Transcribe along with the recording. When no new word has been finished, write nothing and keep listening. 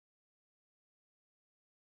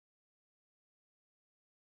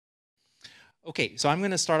Okay, so I'm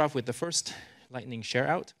going to start off with the first lightning share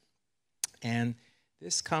out. And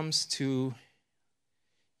this comes to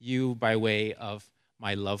you by way of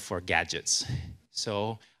my love for gadgets.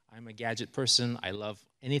 So I'm a gadget person. I love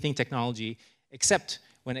anything technology, except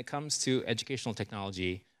when it comes to educational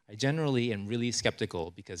technology, I generally am really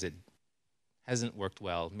skeptical because it hasn't worked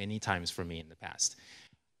well many times for me in the past.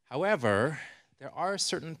 However, there are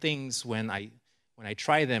certain things when I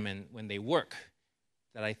try them and when they work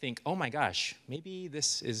that I think, oh my gosh, maybe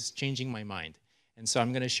this is changing my mind. And so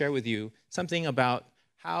I'm going to share with you something about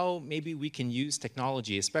how maybe we can use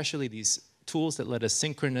technology, especially these tools that let us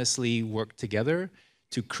synchronously work together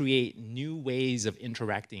to create new ways of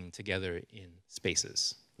interacting together in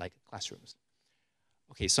spaces, like classrooms.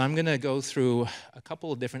 Okay, so I'm going to go through a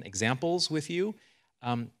couple of different examples with you.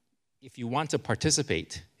 If you want to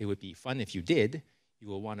participate, it would be fun if you did. You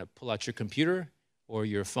will want to pull out your computer or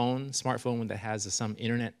your phone, smartphone that has some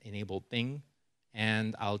internet-enabled thing,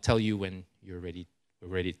 and I'll tell you when we're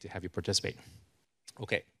ready to have you participate.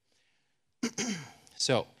 Okay.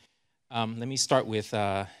 So let me start with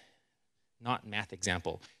not math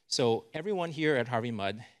example. So everyone here at Harvey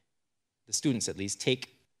Mudd, the students at least,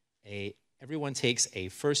 everyone takes a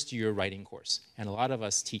first-year writing course, and a lot of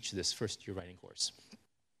us teach this first-year writing course.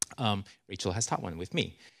 Rachel has taught one with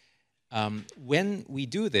me. When we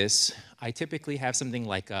do this, I typically have something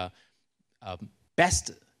like a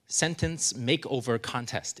best sentence makeover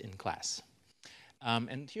contest in class.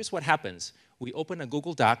 And here's what happens. We open a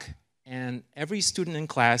Google Doc, and every student in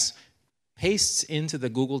class pastes into the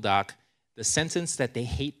Google Doc the sentence that they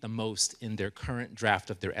hate the most in their current draft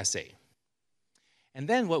of their essay. And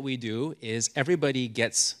then what we do is everybody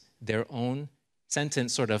gets their own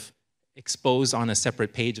sentence sort of exposed on a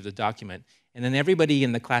separate page of the document. And then everybody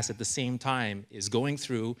in the class at the same time is going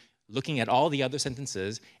through, looking at all the other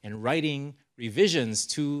sentences and writing revisions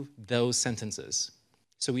to those sentences.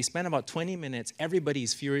 So we spend about 20 minutes,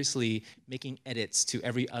 everybody's furiously making edits to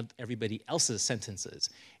everybody else's sentences.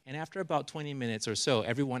 And after about 20 minutes or so,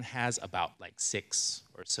 everyone has about like 6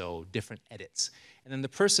 or so different edits. And then the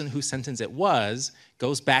person whose sentence it was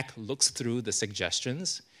goes back, looks through the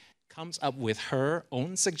suggestions, comes up with her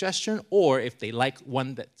own suggestion, or if they like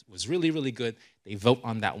one that was really, really good, they vote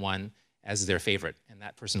on that one as their favorite, and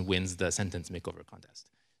that person wins the sentence makeover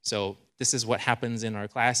contest. So this is what happens in our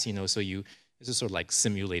class, so this is sort of like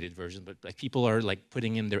simulated version, but like people are like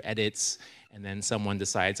putting in their edits, and then someone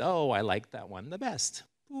decides, oh, I like that one the best.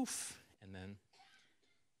 Poof, and then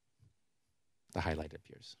the highlight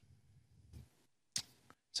appears.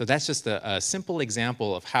 So that's just a simple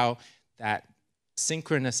example of how that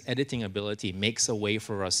synchronous editing ability makes a way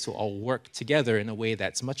for us to all work together in a way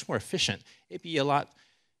that's much more efficient. It'd be a lot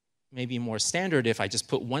maybe more standard if I just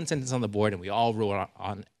put one sentence on the board and we all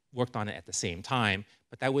worked on it at the same time,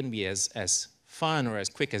 but that wouldn't be as fun or as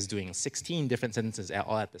quick as doing 16 different sentences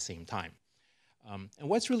all at the same time. And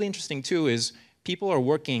what's really interesting too is people are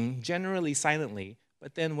working generally silently,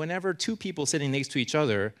 but then whenever two people sitting next to each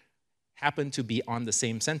other happen to be on the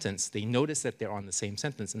same sentence, they notice that they're on the same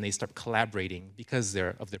sentence and they start collaborating because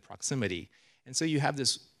of their proximity. And so you have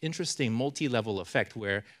this interesting multi-level effect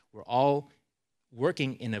where we're all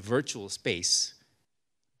working in a virtual space,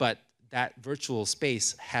 but that virtual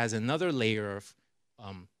space has another layer of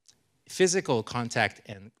physical contact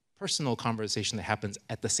and personal conversation that happens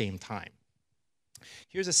at the same time.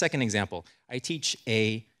 Here's a second example. I teach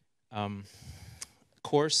a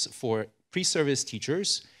course for pre-service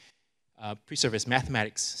teachers, pre-service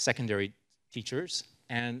mathematics secondary teachers,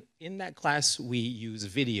 and in that class we use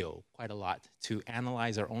video quite a lot to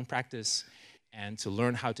analyze our own practice and to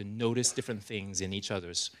learn how to notice different things in each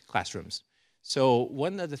other's classrooms. So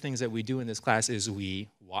one of the things that we do in this class is we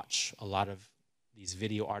watch a lot of these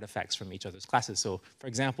video artifacts from each other's classes. So for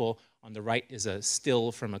example, on the right is a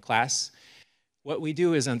still from a class. What we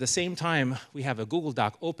do is at the same time, we have a Google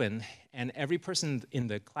Doc open, and every person in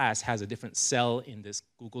the class has a different cell in this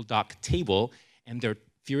Google Doc table, and they're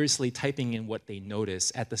furiously typing in what they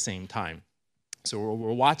notice at the same time. So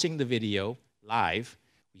we're watching the video live,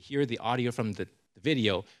 we hear the audio from the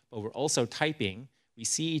video, but we're also typing, we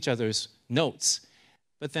see each other's notes,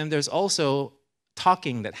 but then there's also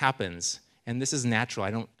talking that happens, and this is natural.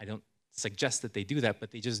 I don't suggest that they do that, but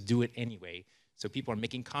they just do it anyway. So people are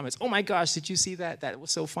making comments, oh my gosh, did you see that? That was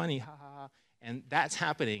so funny, ha ha ha. And that's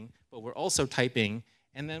happening, but we're also typing,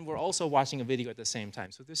 and then we're also watching a video at the same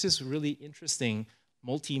time. So this is really interesting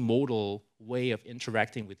multimodal way of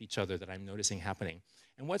interacting with each other that I'm noticing happening.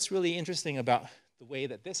 And what's really interesting about the way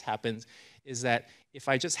that this happens is that if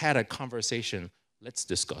I just had a conversation, let's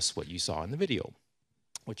discuss what you saw in the video.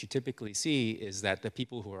 What you typically see is that the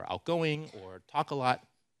people who are outgoing or talk a lot,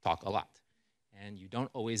 talk a lot. and you don't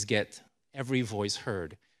always get every voice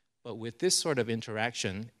heard. But with this sort of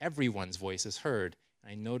interaction, everyone's voice is heard.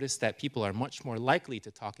 I noticed that people are much more likely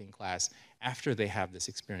to talk in class after they have this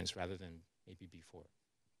experience rather than maybe before.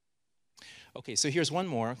 Okay, so here's one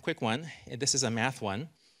more, quick one. This is a math one.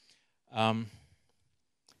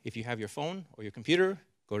 If you have your phone or your computer,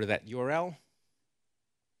 go to that URL.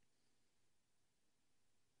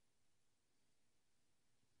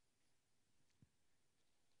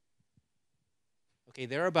 Okay,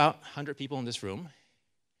 there are about 100 people in this room.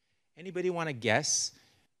 Anybody want to guess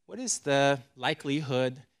what is the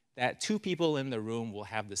likelihood that 2 people in the room will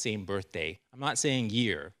have the same birthday? I'm not saying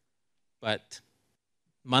year, but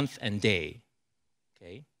month and day.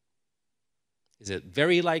 Okay? Is it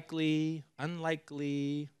very likely,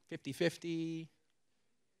 unlikely, 50-50?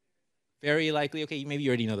 Very likely. Okay, maybe you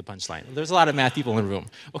already know the punchline. There's a lot of math people in the room.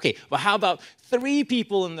 Okay, but how about 3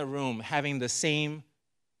 people in the room having the same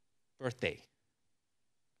birthday?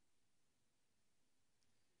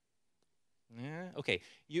 Yeah, okay.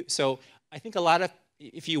 So I think a lot of,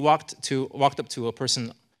 if you walked up to a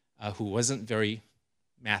person who wasn't very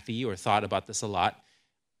mathy or thought about this a lot,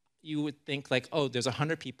 you would think like, oh, there's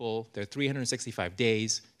 100 people, there are 365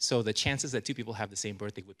 days, so the chances that 2 people have the same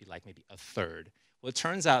birthday would be like maybe a third. Well, it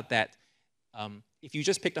turns out that if you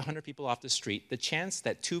just picked 100 people off the street, the chance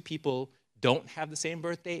that 2 people don't have the same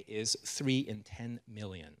birthday is 3 in 10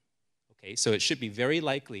 million. Okay, so it should be very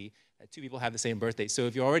likely that 2 people have the same birthday. So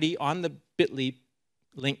if you're already on the bit.ly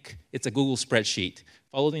link, it's a Google spreadsheet.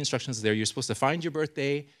 Follow the instructions there. You're supposed to find your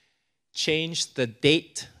birthday, change the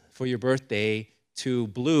date for your birthday to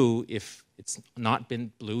blue if it's not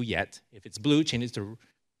been blue yet. If it's blue, change it to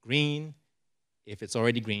green. If it's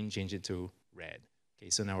already green, change it to red. Okay,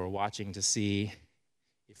 so now we're watching to see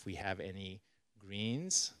if we have any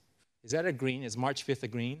greens. Is that a green? Is March 5th a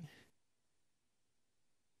green?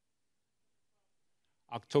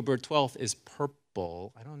 October 12th is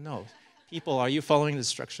purple. I don't know. People, are you following the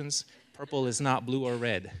instructions? Purple is not blue or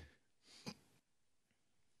red.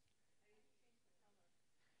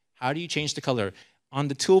 How do you change the color? On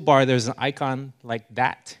the toolbar, there's an icon like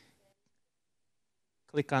that.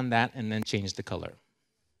 Click on that and then change the color.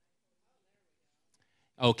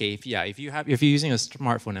 Okay, if you're using a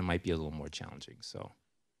smartphone, it might be a little more challenging. So.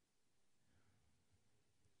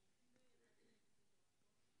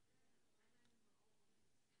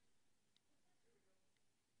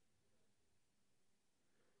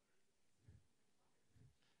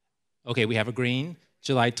 Okay, we have a green.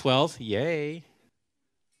 July 12th, yay.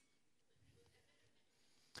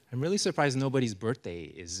 I'm really surprised nobody's birthday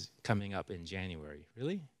is coming up in January.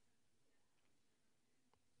 Really?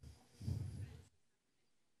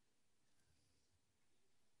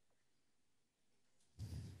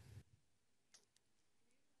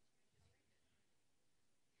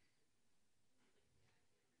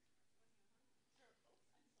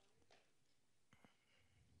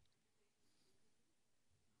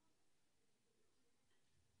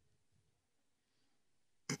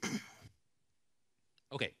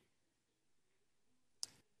 Okay.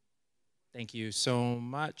 Thank you so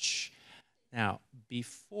much. Now,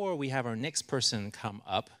 before we have our next person come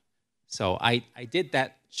up, so I did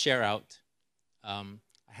that share out. I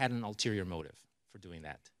had an ulterior motive for doing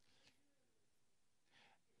that.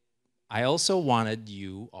 I also wanted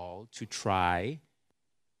you all to try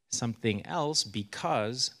something else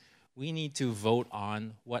because we need to vote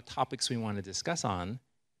on what topics we want to discuss on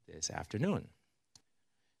this afternoon.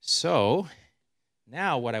 So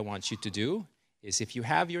now what I want you to do is if you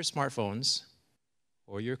have your smartphones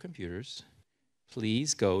or your computers,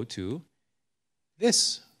 please go to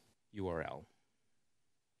this URL.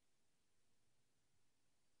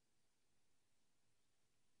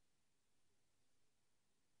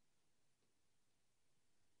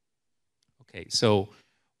 Okay, so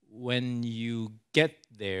when you get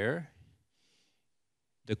there,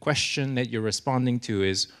 the question that you're responding to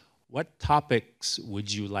is, what topics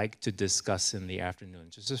would you like to discuss in the afternoon?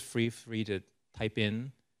 Just free to type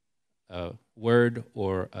in a word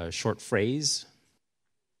or a short phrase.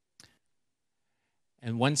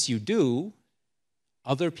 And once you do,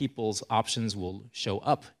 other people's options will show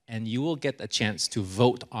up and you will get a chance to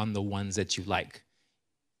vote on the ones that you like.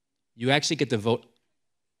 You actually get to vote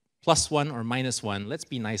 +1 or -1. Let's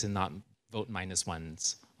be nice and not vote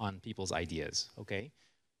 -1s on people's ideas, okay?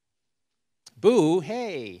 Boo,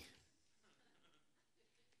 hey.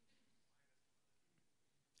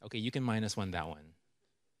 Okay, you can -1 that one.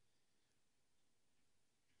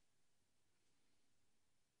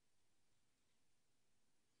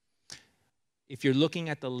 If you're looking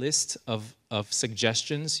at the list of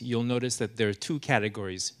suggestions, you'll notice that there are 2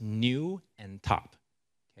 categories, new and top.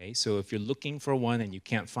 Okay, so if you're looking for one and you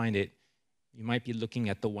can't find it, you might be looking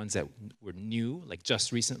at the ones that were new, like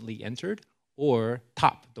just recently entered, or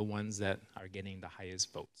top, the ones that are getting the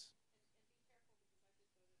highest votes.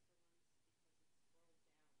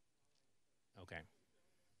 Okay.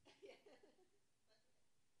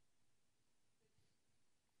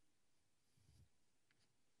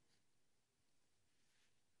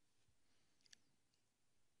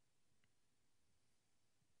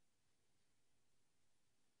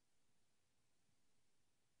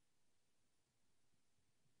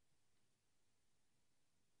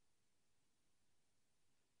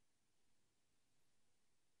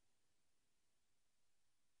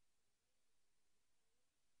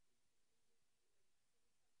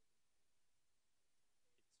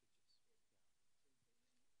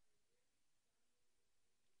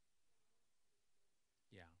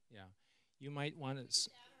 Yeah, yeah. You might want to.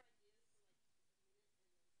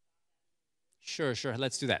 Sure, sure.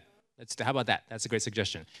 Let's do that. How about that? That's a great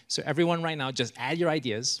suggestion. So everyone right now, just add your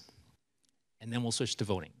ideas, and then we'll switch to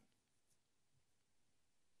voting.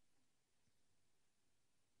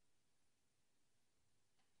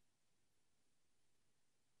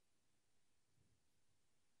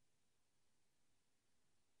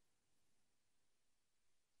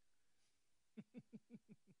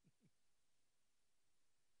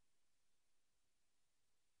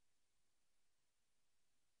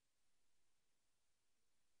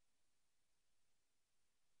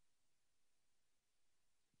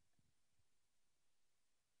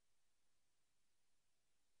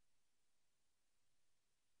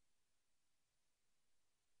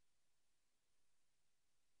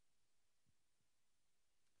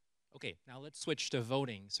 Okay, now let's switch to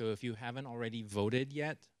voting. So if you haven't already voted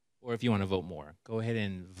yet, or if you want to vote more, go ahead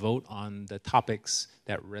and vote on the topics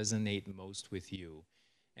that resonate most with you.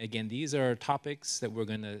 Again, these are topics that we're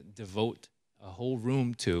going to devote a whole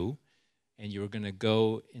room to, and you're going to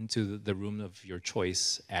go into the room of your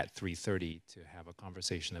choice at 3:30 to have a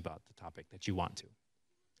conversation about the topic that you want to.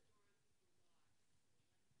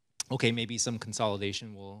 Okay, maybe some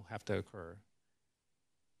consolidation will have to occur.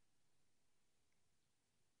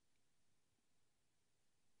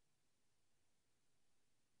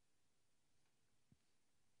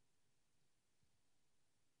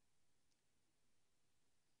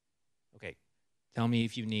 Okay, tell me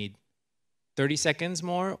if you need 30 seconds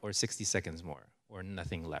more or 60 seconds more or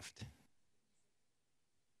nothing left.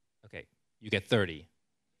 Okay, you get 30.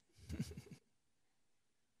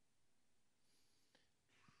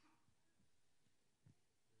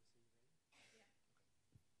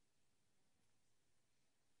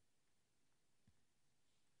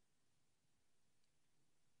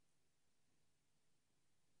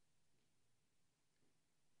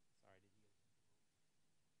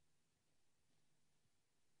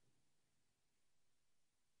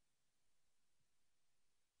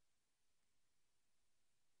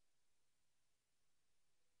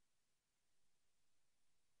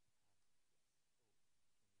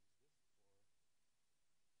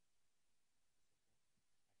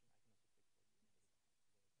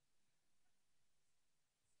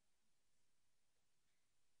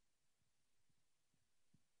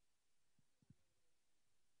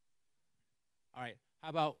 All right, how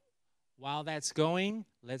about while that's going,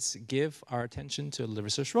 let's give our attention to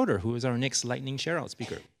Larissa Schroeder, who is our next lightning share-out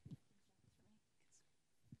speaker.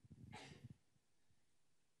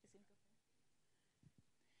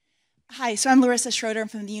 Hi, so I'm Larissa Schroeder. I'm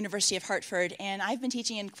from the University of Hartford, and I've been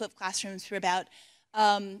teaching in flipped classrooms for about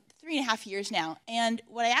 3.5 years now. And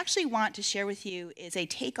what I actually want to share with you is a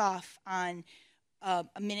takeoff on a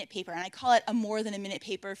minute paper, and I call it a more than a minute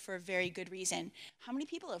paper for a very good reason. How many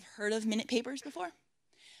people have heard of minute papers before?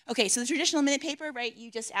 Okay, so the traditional minute paper, right,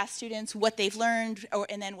 you just ask students what they've learned,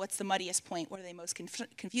 and then what's the muddiest point, what are they most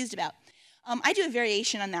confused about. I do a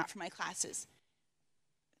variation on that for my classes.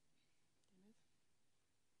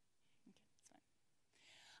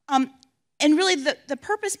 And really, the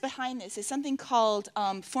purpose behind this is something called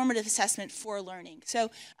formative assessment for learning. So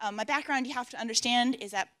my background, you have to understand, is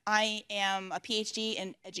that I am a PhD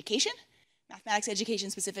in education, mathematics education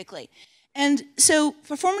specifically. And so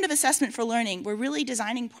for formative assessment for learning, we're really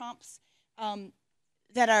designing prompts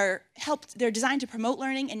that they're designed to promote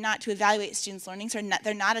learning and not to evaluate students' learning. So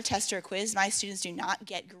they're not a test or a quiz. My students do not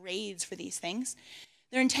get grades for these things.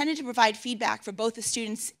 They're intended to provide feedback for both the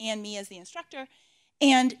students and me as the instructor.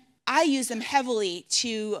 And I use them heavily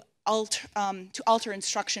to alter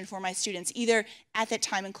instruction for my students, either at that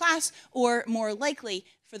time in class or more likely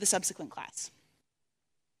for the subsequent class.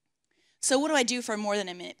 So what do I do for more than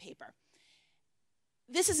a minute paper?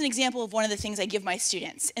 This is an example of one of the things I give my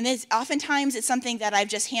students. And oftentimes it's something that I've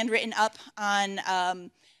just handwritten up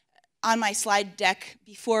on on my slide deck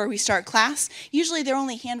before we start class. Usually they're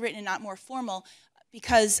only handwritten and not more formal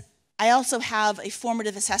because I also have a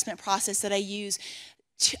formative assessment process that I use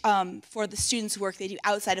for the students' work they do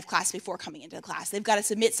outside of class before coming into the class. They've got to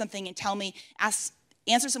submit something and tell me,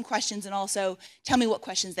 answer some questions, and also tell me what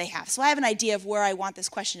questions they have. So I have an idea of where I want this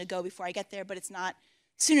question to go before I get there, but it's not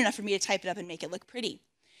soon enough for me to type it up and make it look pretty.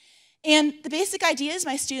 And the basic idea is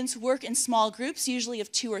my students work in small groups, usually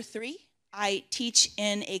of 2 or 3. I teach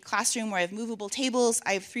in a classroom where I have movable tables,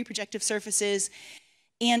 I have 3 projective surfaces,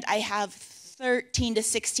 and I have 13 to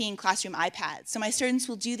 16 classroom iPads. So my students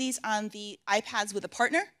will do these on the iPads with a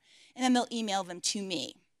partner, and then they'll email them to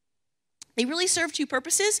me. They really serve 2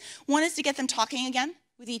 purposes. One is to get them talking again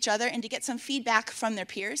with each other and to get some feedback from their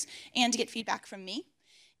peers and to get feedback from me.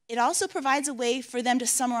 It also provides a way for them to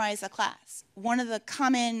summarize the class. One of the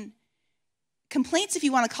common complaints, if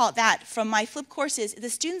you want to call it that, from my flipped courses, the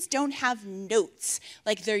students don't have notes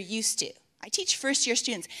like they're used to. I teach first-year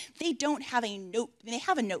students. They don't have a note. I mean, they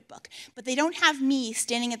have a notebook, but they don't have me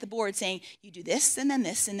standing at the board saying, you do this, and then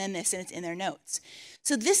this, and then this, and it's in their notes.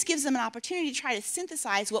 So this gives them an opportunity to try to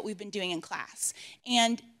synthesize what we've been doing in class.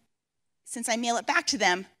 And since I mail it back to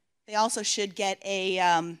them, they also should get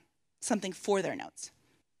a something for their notes.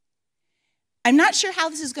 I'm not sure how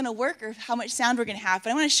this is going to work or how much sound we're going to have,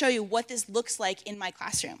 but I want to show you what this looks like in my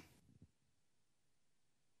classroom.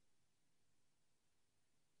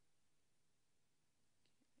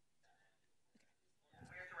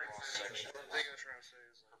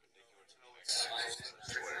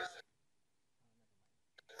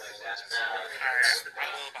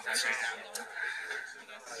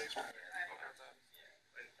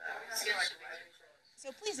 So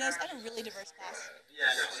please notice, I have a really diverse class. Yeah.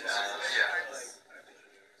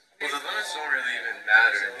 Well, the limits don't really even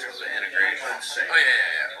matter in terms of integration. Oh,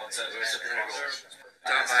 yeah. Don't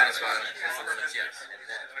mind, it's fine. It's the limits, yes.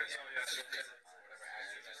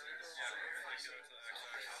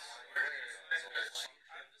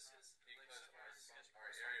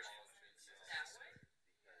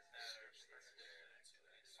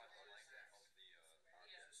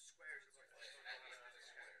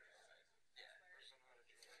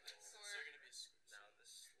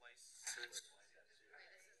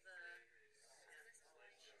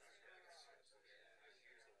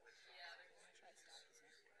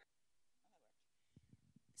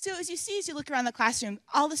 So as you see, as you look around the classroom,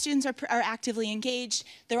 all the students are actively engaged.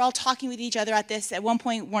 They're all talking with each other at this. At one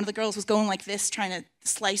point, one of the girls was going like this, trying to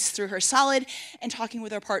slice through her solid and talking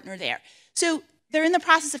with her partner there. So they're in the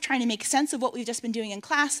process of trying to make sense of what we've just been doing in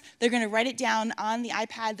class. They're going to write it down on the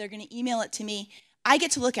iPad. They're going to email it to me. I get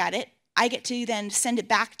to look at it. I get to then send it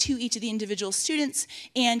back to each of the individual students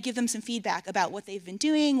and give them some feedback about what they've been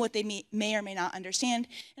doing, what they may or may not understand.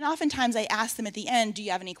 And oftentimes I ask them at the end, do you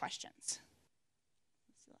have any questions?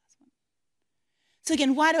 So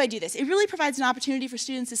again, why do I do this? It really provides an opportunity for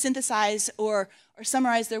students to synthesize or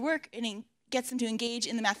summarize their work, and it gets them to engage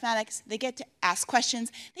in the mathematics. They get to ask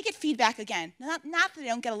questions. They get feedback again. Not that they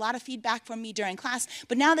don't get a lot of feedback from me during class,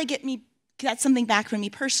 but now they get something back from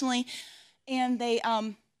me personally, and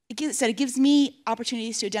it gives me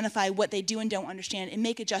opportunities to identify what they do and don't understand and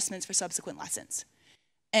make adjustments for subsequent lessons.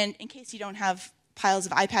 And in case you don't have piles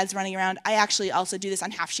of iPads running around, I actually also do this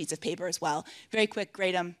on half sheets of paper as well. Very quick,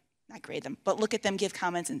 not grade them, but look at them, give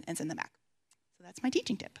comments, and send them back. So that's my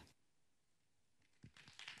teaching tip.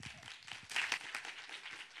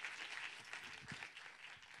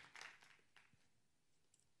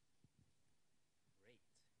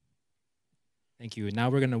 Thank you. Now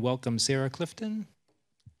we're going to welcome Sara Clifton.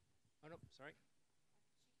 Oh, no, sorry.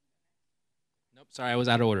 Nope, sorry, I was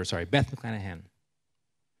out of order. Sorry, Beth McClanahan.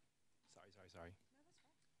 Sorry.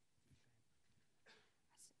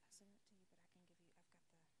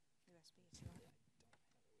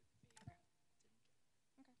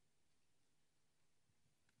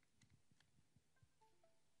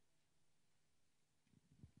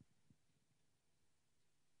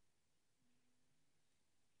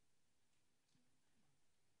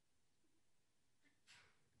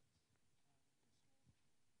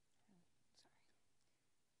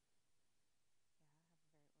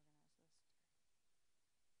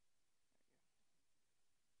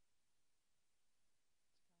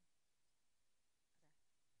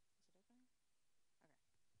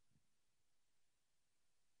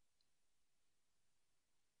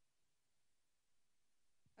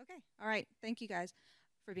 Okay, all right. Thank you guys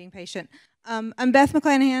for being patient. I'm Beth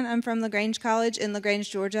McClanahan. I'm from LaGrange College in LaGrange,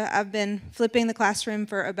 Georgia. I've been flipping the classroom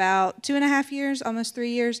for about 2.5 years, almost 3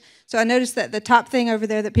 years. So I noticed that the top thing over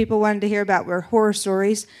there that people wanted to hear about were horror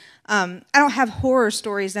stories. I don't have horror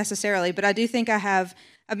stories necessarily, but I do think I have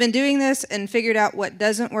I've been doing this and figured out what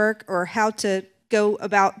doesn't work or how to go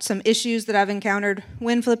about some issues that I've encountered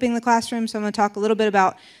when flipping the classroom. So I'm going to talk a little bit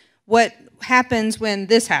about what happens when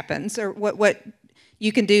this happens, or what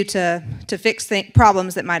you can do to fix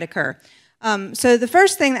problems that might occur. So the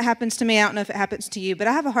first thing that happens to me, I don't know if it happens to you, but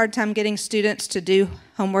I have a hard time getting students to do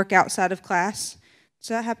homework outside of class. Does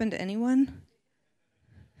that happen to anyone?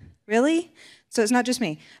 Really? So it's not just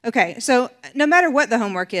me. Okay, so no matter what the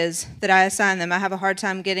homework is that I assign them, I have a hard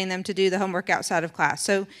time getting them to do the homework outside of class.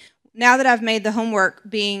 So now that I've made the homework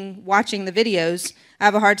being watching the videos, I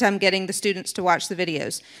have a hard time getting the students to watch the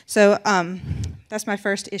videos. So that's my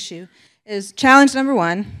first issue, is challenge number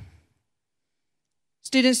 1.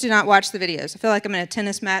 Students do not watch the videos. I feel like I'm in a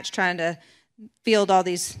tennis match trying to field all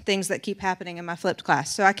these things that keep happening in my flipped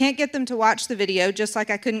class. So I can't get them to watch the video, just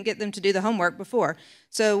like I couldn't get them to do the homework before.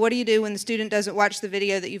 So what do you do when the student doesn't watch the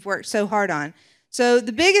video that you've worked so hard on? So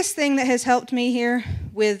the biggest thing that has helped me here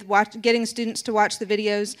with getting students to watch the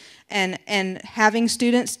videos and having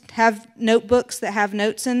students have notebooks that have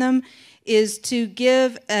notes in them is to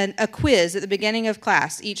give a quiz at the beginning of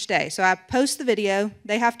class each day. So I post the video,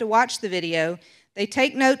 they have to watch the video, they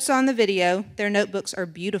take notes on the video. Their notebooks are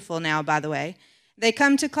beautiful now, by the way. They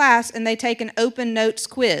come to class and they take an open notes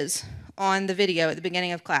quiz on the video at the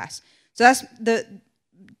beginning of class. So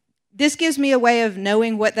this gives me a way of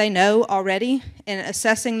knowing what they know already and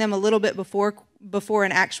assessing them a little bit before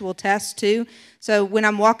an actual test too. So when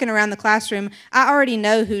I'm walking around the classroom, I already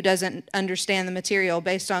know who doesn't understand the material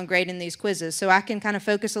based on grading these quizzes. So I can kind of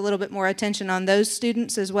focus a little bit more attention on those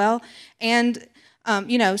students as well. And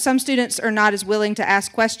you know, some students are not as willing to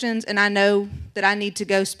ask questions, and I know that I need to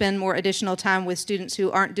go spend more additional time with students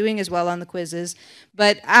who aren't doing as well on the quizzes.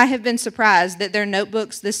 But I have been surprised that their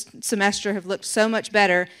notebooks this semester have looked so much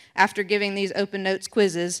better after giving these open notes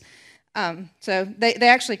quizzes. So they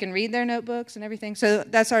actually can read their notebooks and everything. So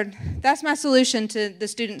that's my solution to the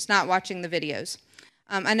students not watching the videos.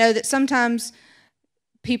 I know that sometimes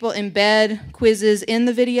people embed quizzes in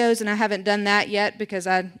the videos, and I haven't done that yet because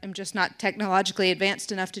I am just not technologically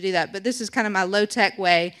advanced enough to do that. But this is kind of my low-tech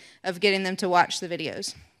way of getting them to watch the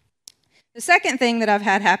videos. The second thing that I've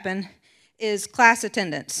had happen is class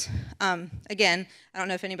attendance. Again, I don't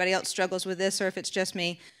know if anybody else struggles with this or if it's just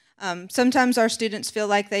me. Sometimes our students feel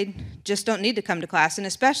like they just don't need to come to class, and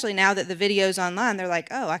especially now that the video's online, they're like,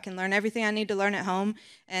 oh, I can learn everything I need to learn at home,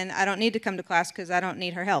 and I don't need to come to class because I don't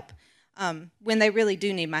need her help. When they really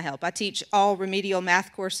do need my help. I teach all remedial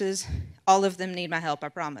math courses. All of them need my help, I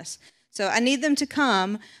promise. So I need them to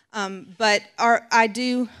come, but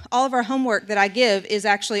all of our homework that I give is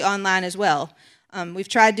actually online as well. We've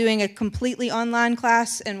tried doing a completely online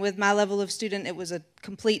class, and with my level of student, it was a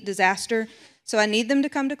complete disaster. So I need them to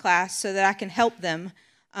come to class so that I can help them.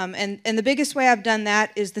 And the biggest way I've done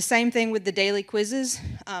that is the same thing with the daily quizzes.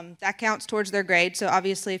 That counts towards their grade. So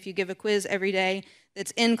obviously if you give a quiz every day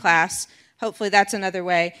that's in class, hopefully that's another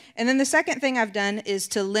way. And then the second thing I've done is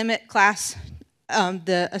to limit class,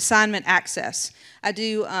 the assignment access.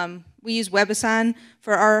 We use WebAssign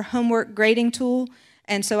for our homework grading tool.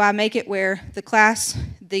 And so I make it where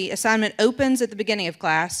the assignment opens at the beginning of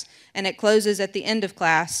class and it closes at the end of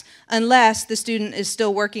class, unless the student is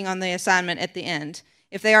still working on the assignment at the end.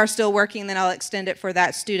 If they are still working, then I'll extend it for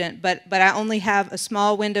that student. But I only have a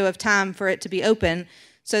small window of time for it to be open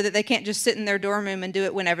so that they can't just sit in their dorm room and do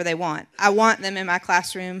it whenever they want. I want them in my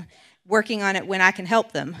classroom working on it when I can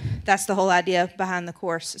help them. That's the whole idea behind the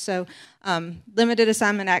course. So limited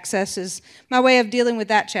assignment access is my way of dealing with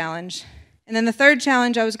that challenge. And then the third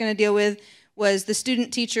challenge I was going to deal with was the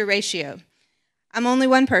student-teacher ratio. I'm only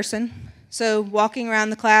one person, so walking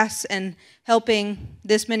around the class and helping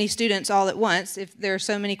this many students all at once, if there are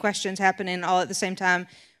so many questions happening all at the same time,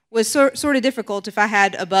 was sort of difficult if I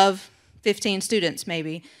had above 15 students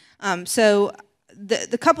maybe. So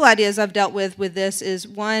the couple ideas I've dealt with this is,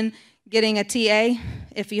 one, getting a TA.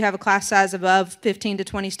 If you have a class size above 15 to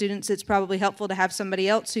 20 students, it's probably helpful to have somebody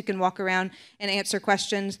else who can walk around and answer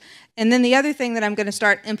questions. And then the other thing that I'm going to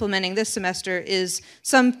start implementing this semester is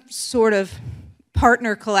some sort of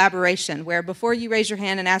partner collaboration, where before you raise your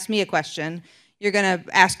hand and ask me a question, you're going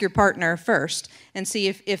to ask your partner first and see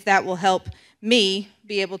if that will help me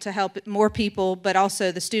be able to help more people, but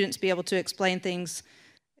also the students be able to explain things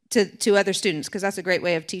to other students, because that's a great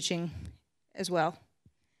way of teaching as well.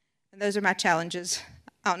 And those are my challenges.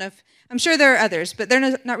 I don't know if, I'm sure there are others, but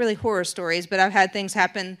they're not really horror stories, but I've had things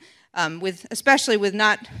happen especially when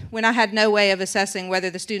I had no way of assessing whether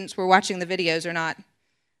the students were watching the videos or not.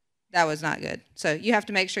 That was not good. So you have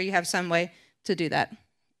to make sure you have some way to do that.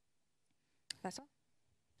 That's all.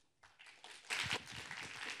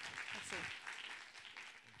 Let's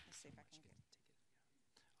see if I can get it.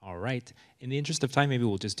 All right. In the interest of time, maybe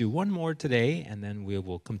we'll just do one more today, and then we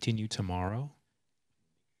will continue tomorrow.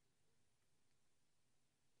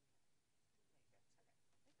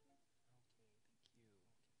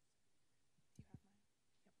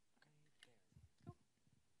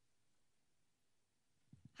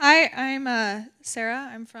 Hi, I'm Sara.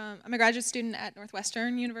 I'm a graduate student at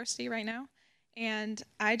Northwestern University right now, and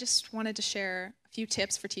I just wanted to share a few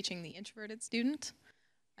tips for teaching the introverted student.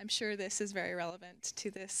 I'm sure this is very relevant to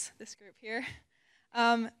this group here.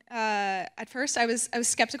 At first, I was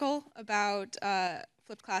skeptical about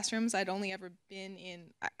flipped classrooms. I'd only ever been in,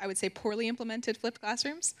 I would say, poorly implemented flipped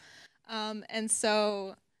classrooms, and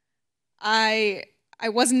so I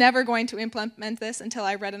was never going to implement this until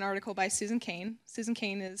I read an article by Susan Cain. Susan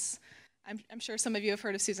Cain is, I'm sure some of you have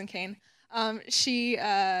heard of Susan Cain. She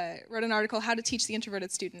wrote an article, How to Teach the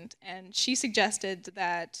Introverted Student, and she suggested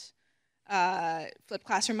that flipped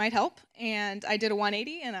classroom might help, and I did a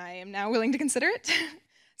 180, and I am now willing to consider it.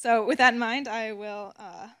 So with that in mind, I will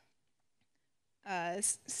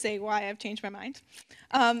say why I've changed my mind.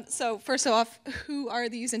 So first off, who are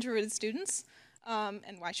these introverted students,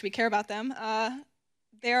 and why should we care about them?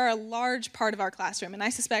 They are a large part of our classroom, and I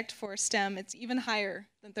suspect for STEM it's even higher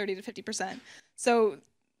than 30 to 50%. So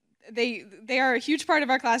they are a huge part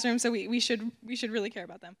of our classroom, so we should really care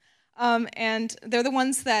about them. And they're the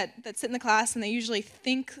ones that sit in the class, and they usually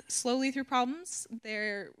think slowly through problems.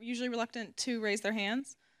 They're usually reluctant to raise their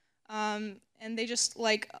hands, and they just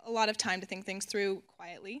like a lot of time to think things through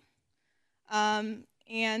quietly.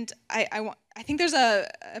 And I think there's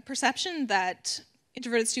a perception that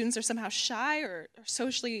introverted students are somehow shy or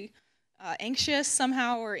socially anxious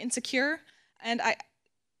somehow or insecure, and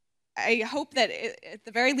I hope that at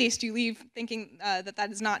the very least you leave thinking that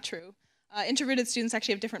is not true. Introverted students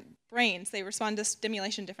actually have different brains. They respond to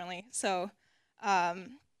stimulation differently. So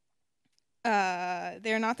they're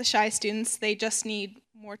not the shy students. They just need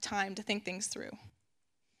more time to think things through.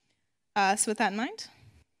 So with that in mind,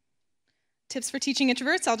 tips for teaching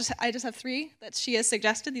introverts. I just have 3 that she has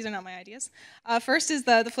suggested. These are not my ideas. First is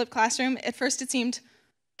the flipped classroom. At first it seemed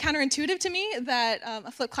counterintuitive to me that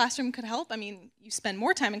a flipped classroom could help. I mean, you spend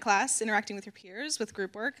more time in class interacting with your peers, with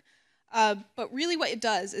group work. But really what it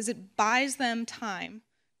does is it buys them time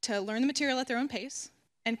to learn the material at their own pace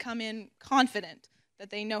and come in confident that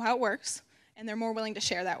they know how it works, and they're more willing to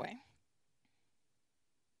share that way.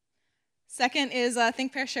 Second is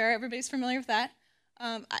think, pair, share. Everybody's familiar with that.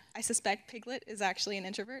 I suspect Piglet is actually an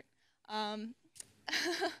introvert.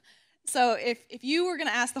 So if you were going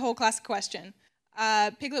to ask the whole class a question,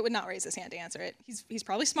 Piglet would not raise his hand to answer it. He's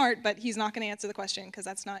probably smart, but he's not going to answer the question because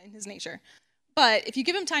that's not in his nature. But if you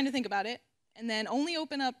give him time to think about it and then only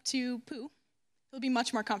open up to Pooh, he'll be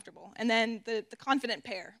much more comfortable. And then the confident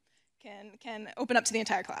pair can open up to the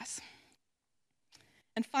entire class.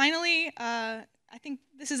 And finally, I think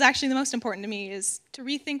this is actually the most important to me, is to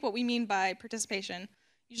rethink what we mean by participation.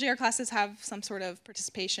 Usually our classes have some sort of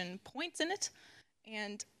participation points in it,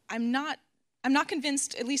 and I'm not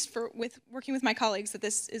convinced, at least with working with my colleagues,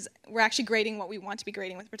 that we're actually grading what we want to be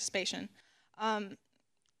grading with participation.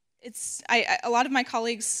 A lot of my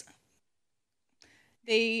colleagues,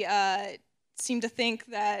 they seem to think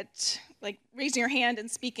that like raising your hand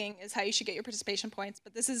and speaking is how you should get your participation points,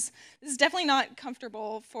 but this is definitely not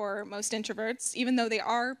comfortable for most introverts, even though they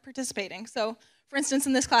are participating. So, for instance,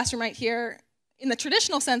 in this classroom right here, in the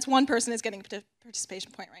traditional sense, one person is getting a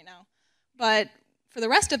participation point right now, but for the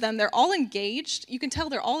rest of them, they're all engaged. You can tell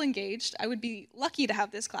they're all engaged. I would be lucky to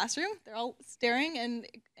have this classroom. They're all staring and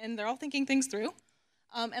they're all thinking things through.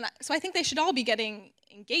 So I think they should all be getting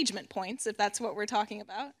engagement points, if that's what we're talking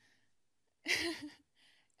about.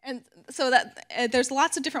 And so that there's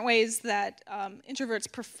lots of different ways that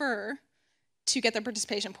introverts prefer to get their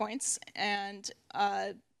participation points, and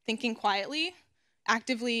thinking quietly,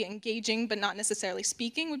 actively engaging but not necessarily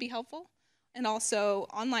speaking would be helpful. And also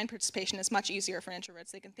online participation is much easier for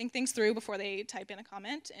introverts. They can think things through before they type in a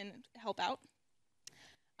comment and help out.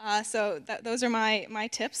 So those are my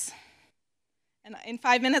tips. And in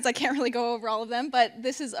 5 minutes, I can't really go over all of them, but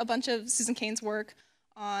this is a bunch of Susan Cain's work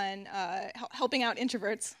on helping out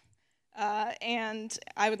introverts, and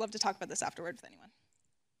I would love to talk about this afterward with anyone.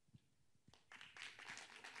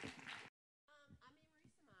 I'm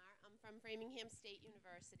Samar. I'm from Framingham State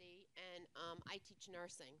University, and I teach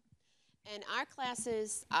nursing. And our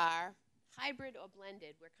classes are hybrid or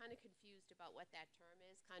blended. We're kind of confused about what that term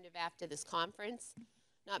is, kind of after this conference,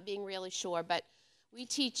 not being really sure, but we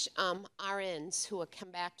teach RNs who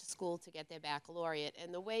come back to school to get their baccalaureate,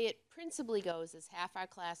 and the way it principally goes is half our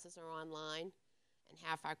classes are online and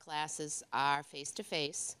half our classes are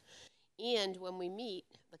face-to-face. And when we meet,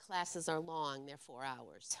 the classes are long, they're 4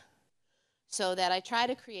 hours. So that I try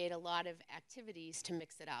to create a lot of activities to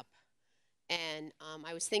mix it up. And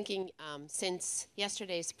I was thinking, since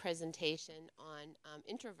yesterday's presentation on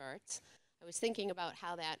introverts, I was thinking about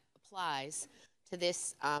how that applies to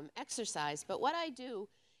this exercise. But what I do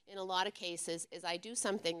in a lot of cases is I do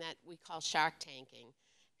something that we call shark tanking.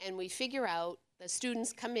 And we figure out, the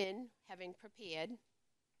students come in having prepared,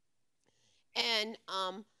 and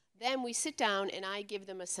then we sit down and I give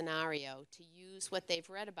them a scenario to use what they've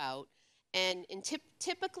read about. And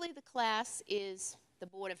typically the class is the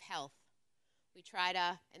Board of Health. We try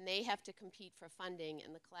to, and they have to compete for funding,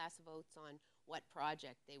 and the class votes on what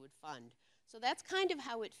project they would fund. So that's kind of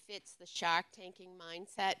how it fits the shark tanking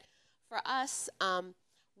mindset. For us,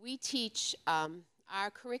 we teach, our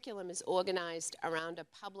curriculum is organized around a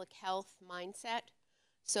public health mindset.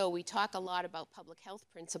 So we talk a lot about public health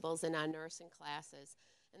principles in our nursing classes.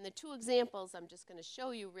 And the two examples I'm just going to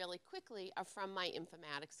show you really quickly are from my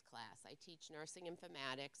informatics class. I teach nursing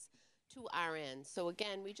informatics to RNs. So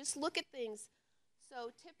again, we just look at things. So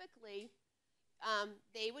typically,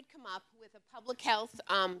 they would come up with a public health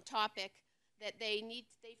topic that they feel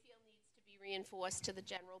needs to be reinforced to the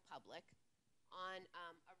general public on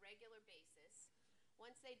a regular basis.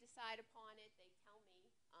 Once they decide upon it, they tell me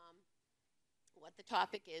what the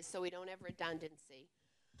topic is, so we don't have redundancy.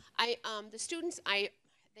 The students,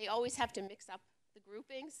 they always have to mix up the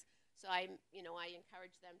groupings, so I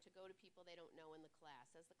encourage them to go to people they don't know in the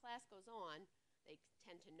class. As the class goes on, they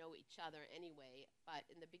tend to know each other anyway, but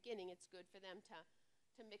in the beginning, it's good for them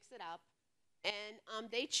to mix it up. And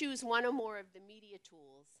they choose one or more of the media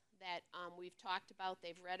tools that we've talked about,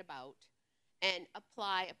 they've read about, and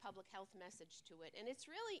apply a public health message to it. And it's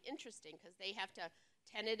really interesting because they have to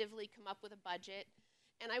tentatively come up with a budget.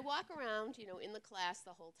 And I walk around, in the class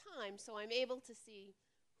the whole time, so I'm able to see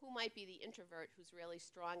who might be the introvert who's really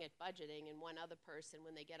strong at budgeting, and one other person,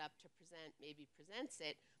 when they get up to present, maybe presents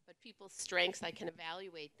it. But people's strengths, I can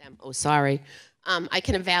evaluate them. Oh, sorry. I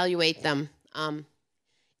can evaluate them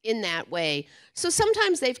in that way. So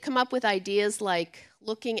sometimes they've come up with ideas like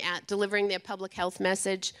looking at delivering their public health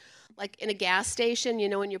message, like in a gas station,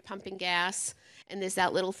 when you're pumping gas, and there's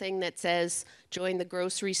that little thing that says, join the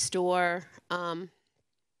grocery store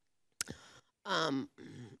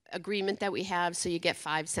agreement that we have, so you get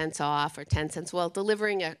 5 cents off or 10 cents. Well,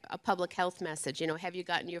 delivering a public health message, have you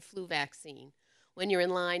gotten your flu vaccine? When you're in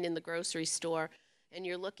line in the grocery store and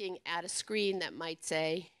you're looking at a screen that might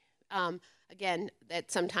say, again,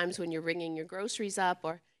 that sometimes when you're ringing your groceries up,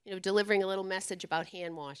 or delivering a little message about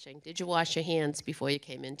hand washing. Did you wash your hands before you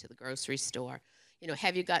came into the grocery store?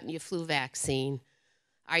 Have you gotten your flu vaccine?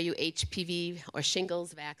 Are you HPV or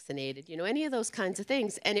shingles vaccinated? Any of those kinds of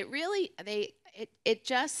things. And it really, it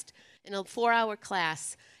just, in a 4-hour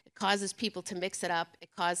class, it causes people to mix it up. It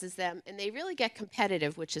causes them, and they really get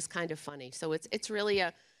competitive, which is kind of funny. So it's really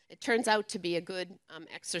it turns out to be a good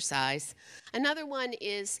exercise. Another one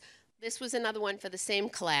is, this was another one for the same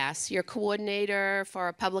class. Your coordinator for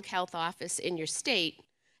a public health office in your state,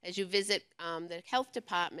 as you visit the health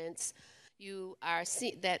departments, you're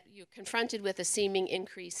confronted with a seeming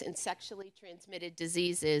increase in sexually transmitted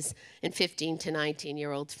diseases in 15 to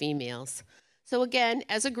 19-year-old females. So again,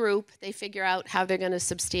 as a group, they figure out how they're going to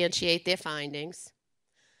substantiate their findings,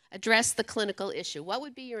 address the clinical issue. What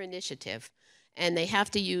would be your initiative? And they have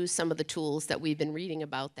to use some of the tools that we've been reading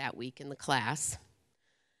about that week in the class.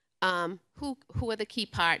 Who are the key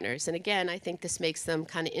partners? And again, I think this makes them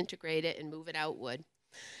kind of integrate it and move it outward.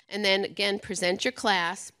 And then again, present to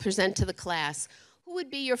the class. Who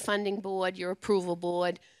would be your funding board, your approval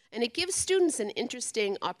board? And it gives students an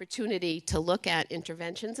interesting opportunity to look at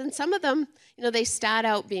interventions. And some of them, they start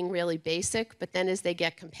out being really basic, but then as they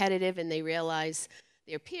get competitive and they realize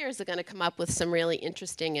their peers are going to come up with some really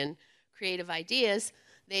interesting and creative ideas,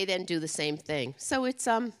 they then do the same thing. So it's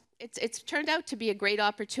turned out to be a great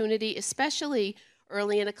opportunity, especially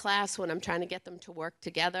early in a class when I'm trying to get them to work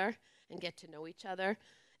together and get to know each other.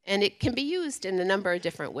 And it can be used in a number of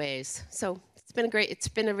different ways. So it's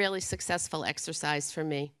been a really successful exercise for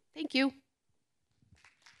me. Thank you.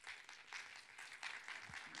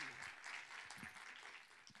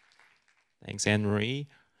 Thanks, Annmarie.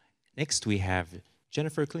 Next, we have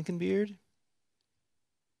Jennifer Clinkenbeard.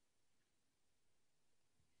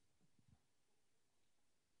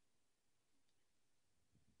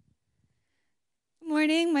 Good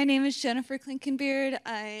morning. My name is Jennifer Clinkenbeard.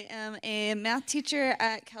 I am a math teacher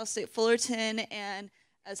at Cal State Fullerton, and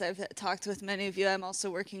as I've talked with many of you, I'm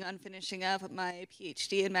also working on finishing up my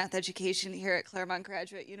PhD in math education here at Claremont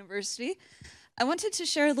Graduate University. I wanted to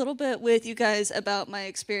share a little bit with you guys about my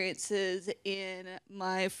experiences in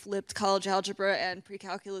my flipped college algebra and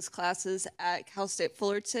pre-calculus classes at Cal State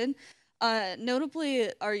Fullerton. Notably,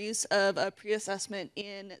 our use of a pre-assessment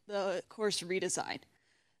in the course redesign.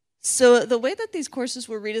 So the way that these courses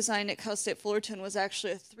were redesigned at Cal State Fullerton was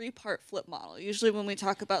actually a 3-part flip model. Usually when we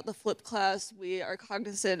talk about the flip class, we are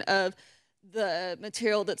cognizant of the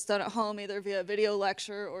material that's done at home, either via video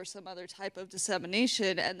lecture or some other type of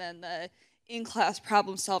dissemination, and then the in-class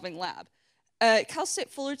problem-solving lab. At Cal State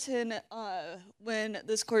Fullerton, when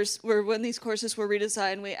these courses were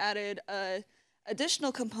redesigned, we added an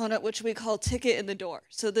additional component which we call ticket in the door.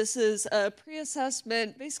 So this is a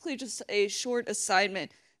pre-assessment, basically just a short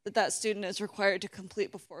assignment that student is required to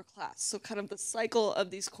complete before class. So kind of the cycle of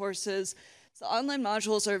these courses. So online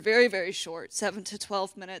modules are very, very short, 7 to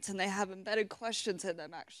 12 minutes, and they have embedded questions in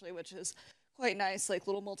them actually, which is quite nice, like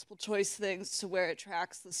little multiple choice things to where it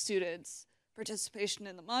tracks the student's participation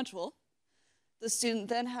in the module. The student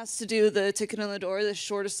then has to do the ticket on the door, the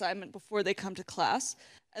short assignment before they come to class.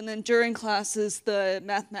 And then during classes, the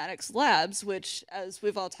mathematics labs, which as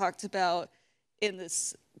we've all talked about in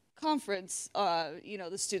this conference,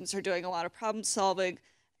 the students are doing a lot of problem solving,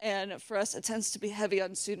 and for us it tends to be heavy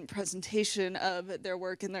on student presentation of their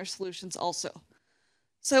work and their solutions also.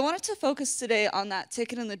 So I wanted to focus today on that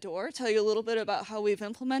ticket in the door, tell you a little bit about how we've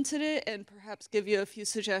implemented it, and perhaps give you a few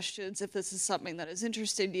suggestions if this is something that is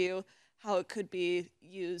interesting to you, how it could be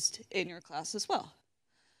used in your class as well.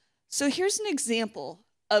 So here's an example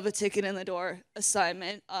of a ticket in the door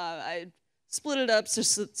assignment. I split it up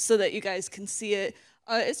so that you guys can see it.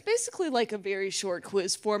 It's basically like a very short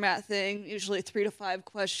quiz format thing, usually 3 to 5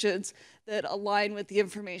 questions that align with the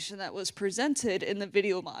information that was presented in the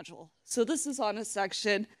video module. So this is on a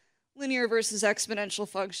section, linear versus exponential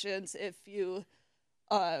functions. If you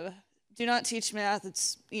do not teach math,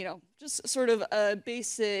 it's just sort of a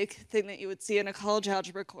basic thing that you would see in a college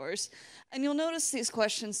algebra course. And you'll notice these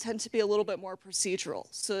questions tend to be a little bit more procedural.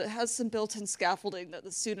 So it has some built-in scaffolding that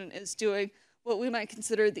the student is doing what we might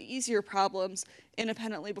consider the easier problems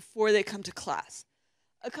independently before they come to class.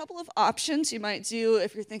 A couple of options you might do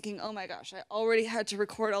if you're thinking, oh my gosh, I already had to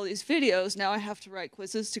record all these videos, now I have to write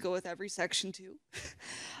quizzes to go with every section too.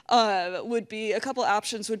 A couple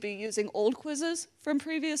options would be using old quizzes from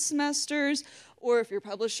previous semesters, or if your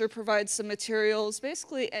publisher provides some materials,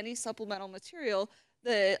 basically any supplemental material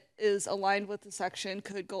that is aligned with the section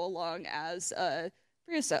could go along as a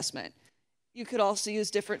pre-assessment. You could also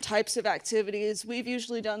use different types of activities. We've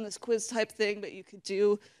usually done this quiz type thing, but you could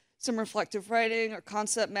do some reflective writing or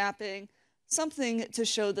concept mapping, something to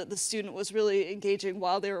show that the student was really engaging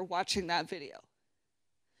while they were watching that video.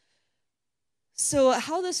 So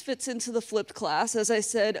how this fits into the flipped class, as I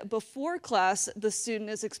said, before class, the student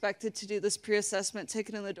is expected to do this pre-assessment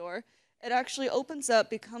ticket in the door. It actually opens up,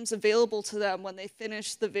 becomes available to them when they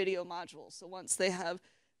finish the video module. So once they have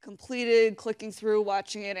completed, clicking through,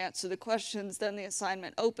 watching it, answer the questions, then the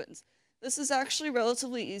assignment opens. This is actually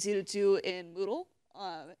relatively easy to do in Moodle,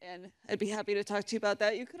 and I'd be happy to talk to you about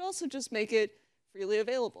that. You could also just make it freely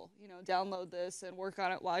available. Download this and work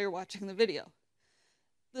on it while you're watching the video.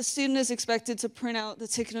 The student is expected to print out the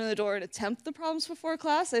ticket in the door and attempt the problems before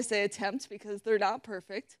class. I say attempt because they're not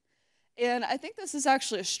perfect. And I think this is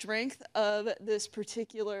actually a strength of this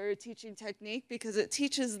particular teaching technique because it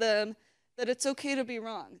teaches them that it's okay to be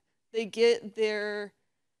wrong. They get their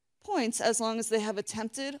points as long as they have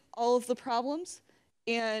attempted all of the problems,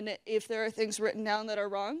 and if there are things written down that are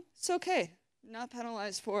wrong, it's okay. You're not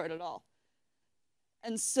penalized for it at all.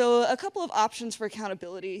 And so a couple of options for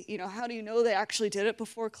accountability. How do you know they actually did it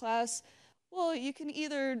before class? Well, you can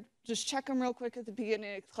either just check them real quick at the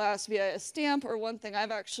beginning of class via a stamp, or one thing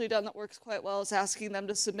I've actually done that works quite well is asking them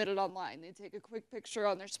to submit it online. They take a quick picture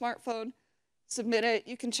on their smartphone, submit it.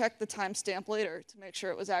 You can check the timestamp later to make sure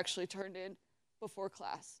it was actually turned in before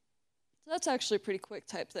class. So that's actually a pretty quick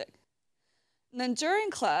type thing. And then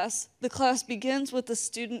during class, the class begins with the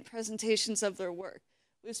student presentations of their work.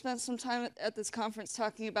 We've spent some time at this conference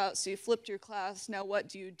talking about, so you flipped your class, now what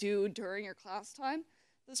do you do during your class time?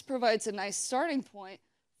 This provides a nice starting point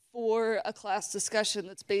for a class discussion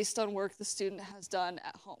that's based on work the student has done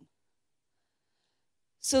at home.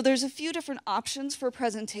 So there's a few different options for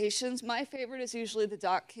presentations. My favorite is usually the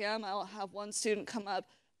doc cam. I'll have one student come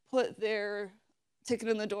up, put their ticket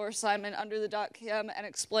in the door assignment under the doc cam and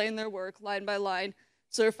explain their work line by line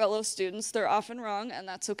to their fellow students. They're often wrong, and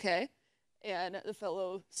that's okay. And the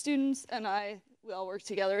fellow students and we all work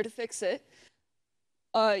together to fix it.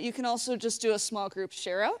 You can also just do a small group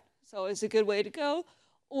share out. It's always a good way to go.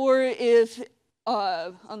 Or if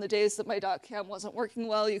on the days that my doc cam wasn't working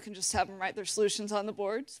well, you can just have them write their solutions on the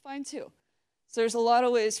board. It's fine too. So there's a lot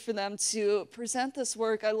of ways for them to present this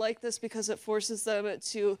work. I like this because it forces them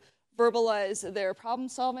to verbalize their problem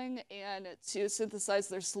solving and to synthesize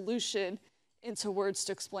their solution into words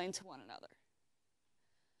to explain to one another.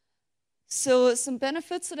 So some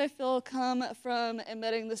benefits that I feel come from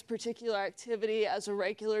embedding this particular activity as a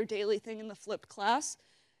regular daily thing in the flipped class,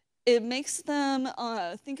 it makes them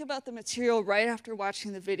think about the material right after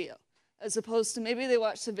watching the video, as opposed to maybe they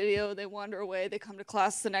watch the video, they wander away, they come to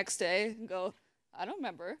class the next day and go, I don't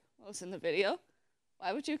remember what was in the video.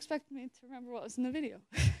 Why would you expect me to remember what was in the video?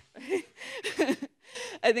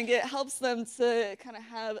 I think it helps them to kind of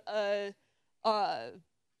have a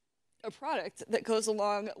product that goes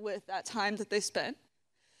along with that time that they spent.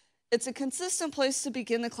 It's a consistent place to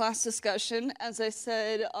begin the class discussion. As I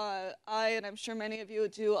said, and I'm sure many of you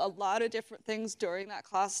do a lot of different things during that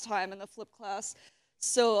class time in the flip class.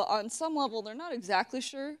 So on some level, they're not exactly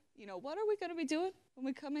sure, what are we going to be doing when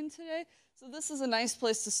we come in today? So this is a nice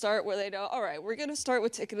place to start where they know, all right, we're going to start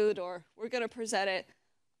with ticket in the door. We're going to present it.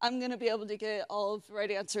 I'm going to be able to get all of the right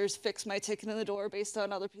answers, fix my ticket in the door based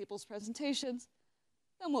on other people's presentations.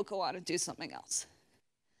 Then we'll go on and do something else.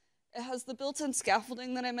 It has the built-in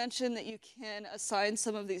scaffolding that I mentioned, that you can assign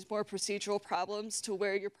some of these more procedural problems to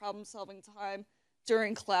where your problem-solving time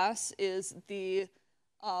during class is the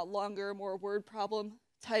longer, more word problem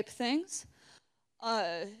type things.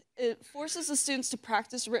 It forces the students to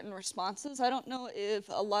practice written responses. I don't know if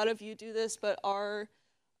a lot of you do this, but our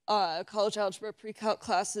college algebra pre-calc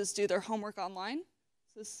classes do their homework online.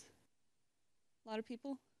 Is this a lot of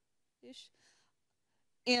people-ish?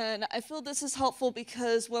 And I feel this is helpful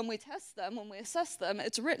because when we test them, when we assess them,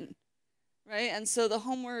 it's written, right? And so the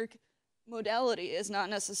homework modality is not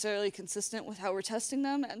necessarily consistent with how we're testing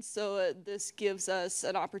them, and so this gives us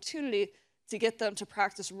an opportunity to get them to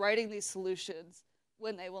practice writing these solutions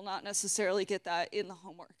when they will not necessarily get that in the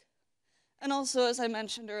homework. And also, as I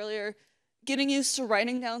mentioned earlier, getting used to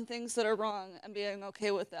writing down things that are wrong and being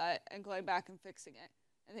okay with that and going back and fixing it,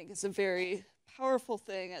 I think is a very powerful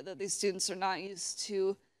thing that these students are not used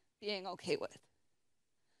to being okay with.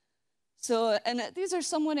 So, and these are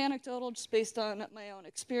somewhat anecdotal just based on my own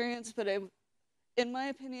experience, but in my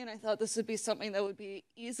opinion, I thought this would be something that would be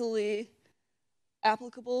easily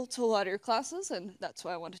applicable to a lot of your classes, and that's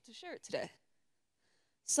why I wanted to share it today.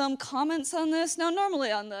 Some comments on this. Now,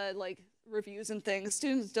 normally on the reviews and things,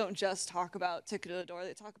 students don't just talk about ticket to the door,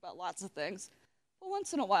 they talk about lots of things. But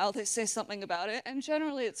once in a while, they say something about it, and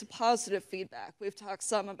generally it's a positive feedback. We've talked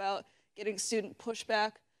some about getting student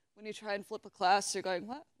pushback. When you try and flip a class, you're going,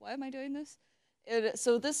 what? Why am I doing this?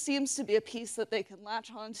 So this seems to be a piece that they can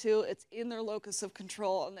latch onto. It's in their locus of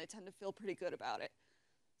control, and they tend to feel pretty good about it.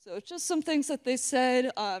 So just some things that they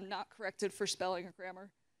said, not corrected for spelling or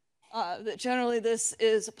grammar. That generally this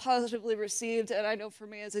is positively received, and I know for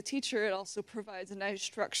me as a teacher, it also provides a nice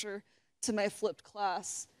structure to my flipped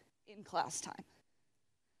class in class time.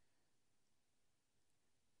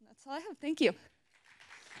 And that's all I have. Thank you.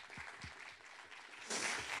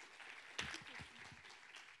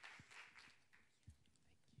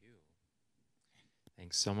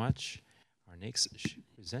 Thanks so much. Our next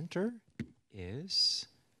presenter is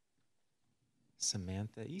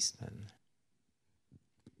Samantha Eastman.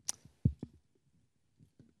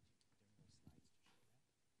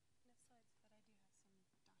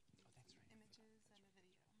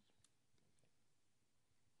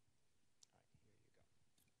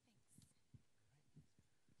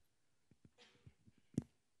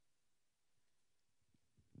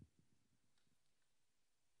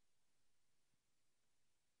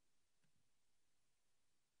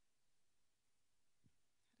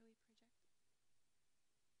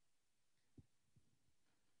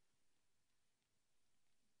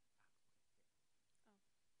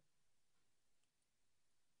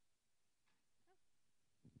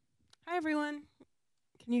 Hi, everyone.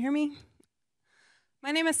 Can you hear me?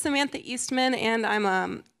 My name is Samantha Eastman, and I'm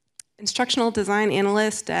an instructional design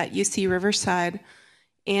analyst at UC Riverside,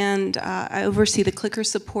 and I oversee the clicker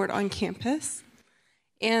support on campus.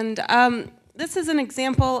 And this is an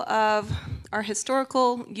example of our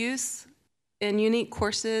historical use in unique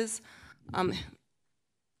courses.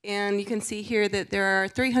 And you can see here that there are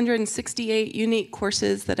 368 unique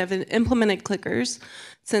courses that have implemented clickers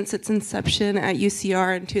since its inception at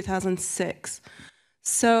UCR in 2006.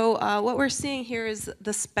 So what we're seeing here is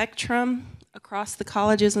the spectrum across the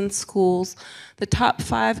colleges and schools. The top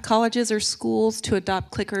 5 colleges or schools to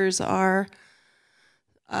adopt clickers are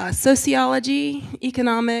sociology,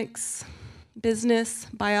 economics, business,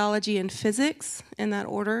 biology, and physics, in that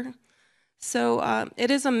order. So it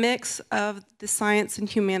is a mix of the science and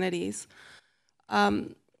humanities.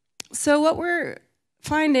 So what we're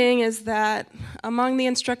finding is that among the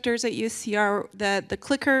instructors at UCR, that the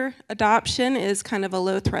clicker adoption is kind of a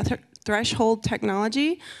low threshold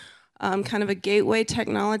technology, kind of a gateway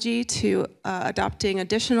technology to adopting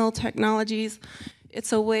additional technologies.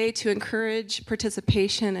 It's a way to encourage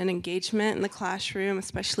participation and engagement in the classroom,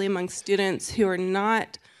 especially among students who are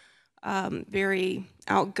not very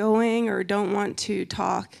outgoing or don't want to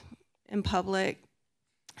talk in public.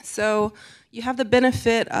 So you have the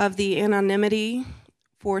benefit of the anonymity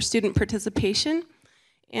for student participation,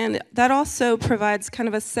 and that also provides kind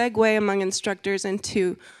of a segue among instructors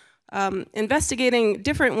into investigating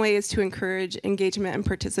different ways to encourage engagement and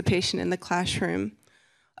participation in the classroom.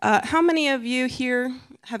 How many of you here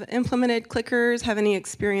have implemented clickers, have any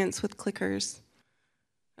experience with clickers?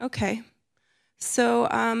 Okay, so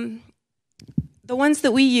the ones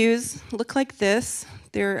that we use look like this.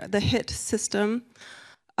 They're the HIT system.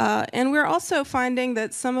 And we're also finding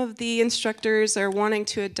that some of the instructors are wanting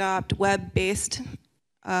to adopt web-based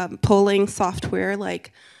polling software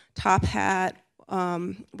like Top Hat.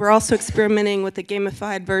 We're also experimenting with the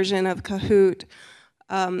gamified version of Kahoot.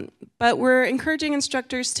 But we're encouraging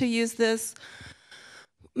instructors to use this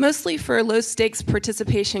mostly for low-stakes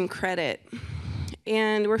participation credit.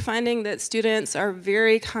 And we're finding that students are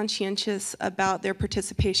very conscientious about their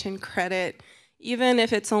participation credit, even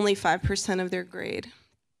if it's only 5% of their grade.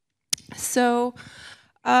 So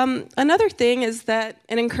another thing is that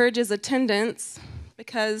it encourages attendance,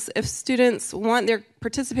 because if students want their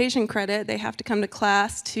participation credit, they have to come to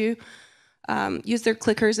class to use their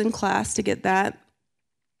clickers in class to get that.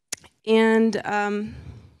 And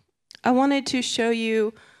I wanted to show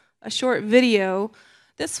you a short video.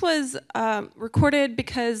 This was recorded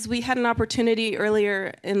because we had an opportunity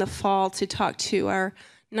earlier in the fall to talk to our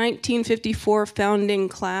 1954 founding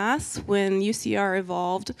class when UCR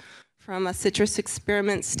evolved from a citrus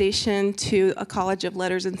experiment station to a College of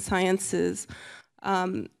Letters and Sciences.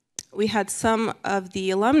 We had some of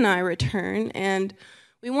the alumni return, and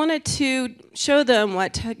we wanted to show them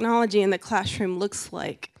what technology in the classroom looks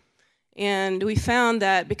like. And we found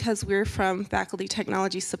that because we're from faculty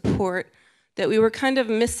technology support, that we were kind of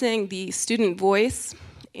missing the student voice.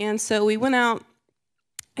 And so we went out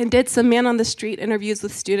and did some man-on-the-street interviews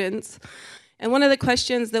with students. And one of the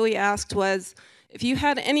questions that we asked was, if you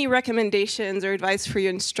had any recommendations or advice for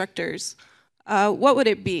your instructors, what would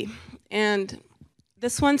it be? And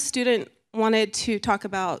this one student wanted to talk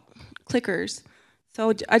about clickers.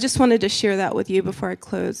 So I just wanted to share that with you before I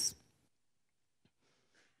close.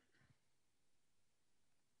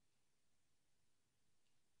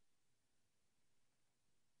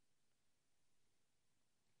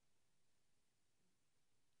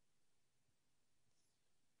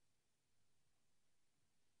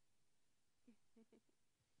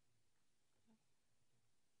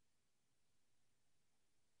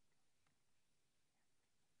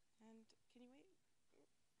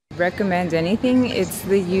 Recommend anything, it's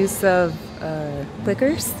the use of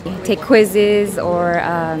clickers. Take quizzes, or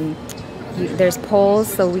there's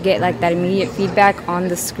polls, so we get like that immediate feedback on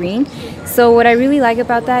the screen. So what I really like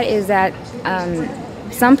about that is that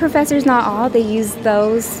some professors, not all, they use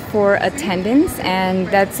those for attendance, and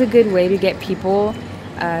that's a good way to get people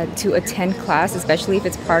to attend class, especially if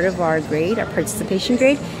it's part of our grade, our participation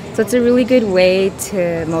grade. So it's a really good way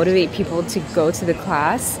to motivate people to go to the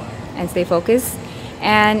class and stay focused.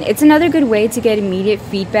 And it's another good way to get immediate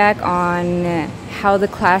feedback on how the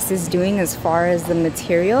class is doing as far as the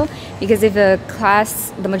material. Because if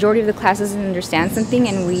the majority of the class doesn't understand something,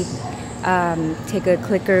 and we take a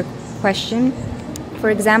clicker question, for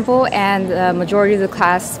example, and the majority of the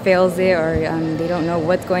class fails it, or they don't know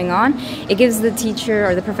what's going on, it gives the teacher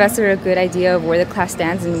or the professor a good idea of where the class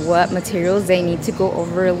stands and what materials they need to go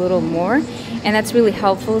over a little more. And that's really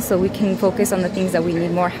helpful, so we can focus on the things that we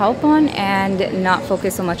need more help on and not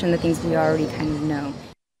focus so much on the things we already kind of know.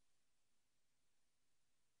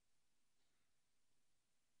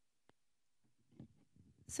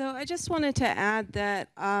 So I just wanted to add that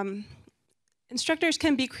instructors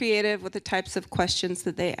can be creative with the types of questions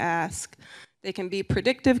that they ask. They can be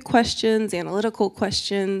predictive questions, analytical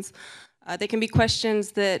questions. They can be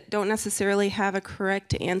questions that don't necessarily have a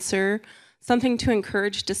correct answer, something to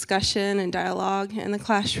encourage discussion and dialogue in the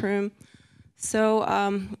classroom. So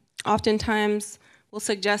oftentimes we'll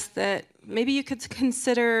suggest that maybe you could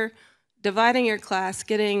consider dividing your class,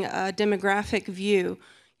 getting a demographic view.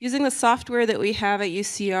 Using the software that we have at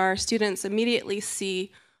UCR, students immediately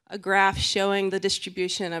see a graph showing the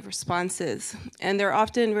distribution of responses. And they're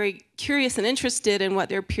often very curious and interested in what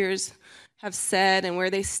their peers have said and where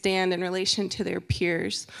they stand in relation to their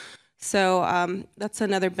peers. So that's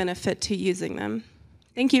another benefit to using them.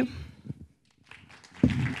 Thank you.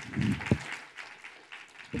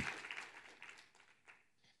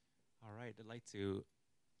 All right, I'd like to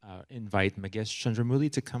invite Magesh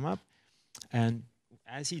Chandramouli to come up. And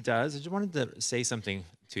as he does, I just wanted to say something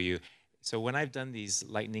to you. So when I've done these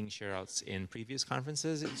lightning shareouts in previous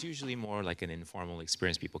conferences, it's usually more like an informal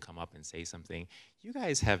experience. People come up and say something. You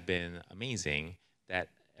guys have been amazing. That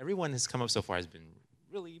everyone has come up so far has been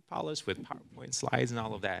really polished with PowerPoint slides and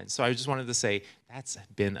all of that. And so I just wanted to say that's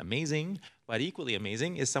been amazing, but equally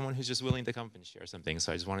amazing is someone who's just willing to come up and share something.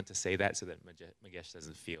 So I just wanted to say that so that Magesh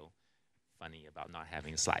doesn't feel funny about not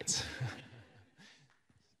having slides.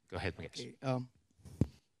 Go ahead, Magesh. Okay,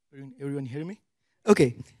 everyone hear me?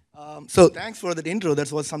 Okay. So thanks for that intro.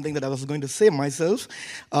 That was something that I was going to say myself.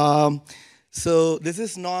 So this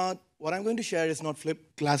is not, what I'm going to share is not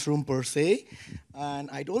flipped classroom per se. And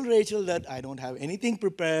I told Rachel that I don't have anything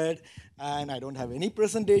prepared, and I don't have any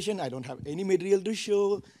presentation, I don't have any material to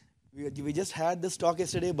show. We just had this talk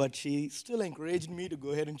yesterday, but she still encouraged me to go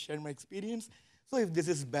ahead and share my experience. So if this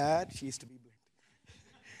is bad, she is to be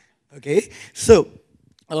blamed. Okay, so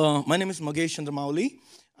my name is Magesh Chandramouli.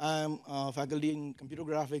 I'm faculty in computer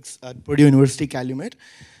graphics at Purdue University, Calumet.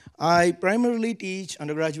 I primarily teach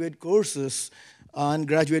undergraduate courses and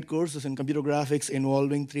graduate courses in computer graphics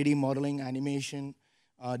involving 3D modeling, animation,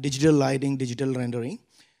 digital lighting, digital rendering.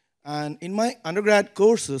 And in my undergrad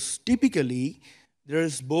courses, typically, there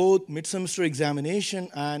is both mid-semester examination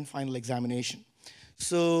and final examination.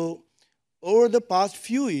 So over the past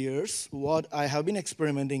few years, what I have been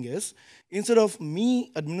experimenting is, instead of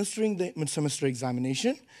me administering the mid-semester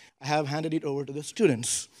examination, I have handed it over to the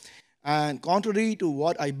students. And contrary to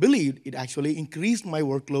what I believed, it actually increased my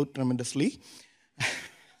workload tremendously.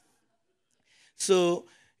 So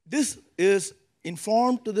this is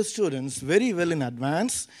informed to the students very well in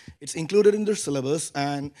advance. It's included in their syllabus,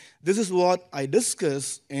 and this is what I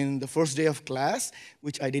discuss in the first day of class,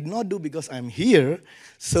 which I did not do because I'm here,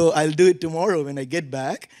 so I'll do it tomorrow when I get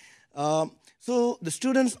back. So the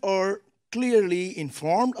students are clearly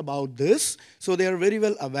informed about this, so they are very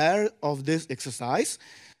well aware of this exercise,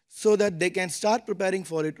 so that they can start preparing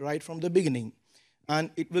for it right from the beginning. And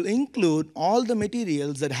it will include all the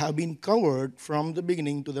materials that have been covered from the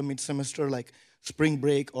beginning to the mid-semester, like spring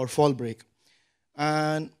break or fall break.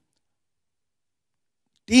 And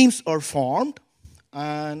teams are formed,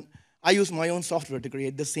 and I use my own software to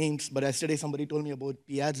create the scenes, but yesterday somebody told me about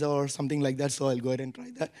Piazza or something like that, so I'll go ahead and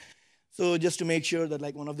try that. So just to make sure that,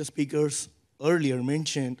 like one of the speakers earlier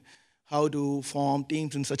mentioned, how to form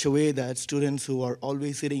teams in such a way that students who are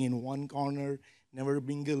always sitting in one corner never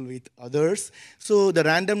mingle with others. So the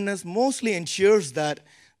randomness mostly ensures that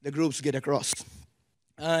the groups get across.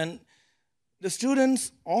 And the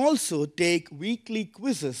students also take weekly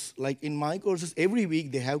quizzes. Like in my courses, every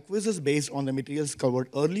week they have quizzes based on the materials covered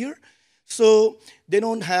earlier. So they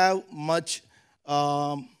don't have much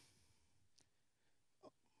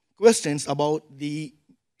questions about the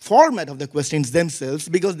format of the questions themselves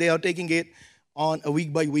because they are taking it on a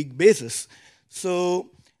week-by-week basis. So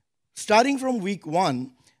starting from week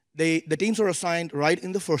 1, the teams are assigned right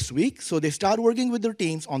in the first week, so they start working with their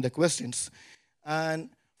teams on the questions. And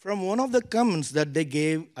from one of the comments that they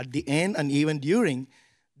gave at the end and even during,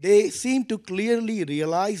 they seem to clearly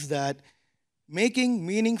realize that making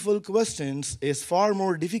meaningful questions is far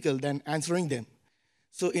more difficult than answering them.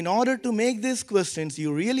 So in order to make these questions,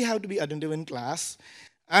 you really have to be attentive in class,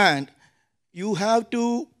 and you have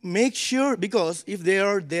to make sure, because if they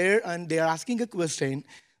are there and they are asking a question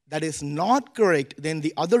that is not correct, then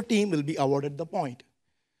the other team will be awarded the point.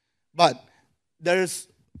 But there's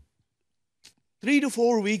 3 to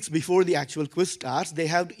 4 weeks before the actual quiz starts, they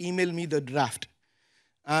have to email me the draft.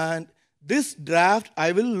 And this draft,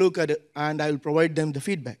 I will look at it and I will provide them the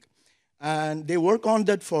feedback. And they work on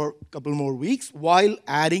that for a couple more weeks while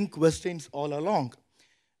adding questions all along.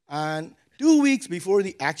 And 2 weeks before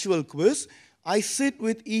the actual quiz, I sit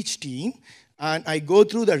with each team and I go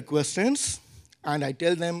through their questions and I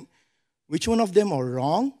tell them which one of them are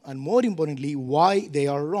wrong, and more importantly, why they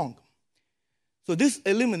are wrong. So this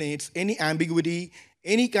eliminates any ambiguity,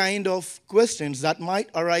 any kind of questions that might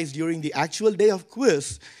arise during the actual day of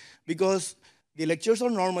quiz, because the lectures are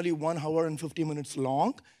normally 1 hour and 50 minutes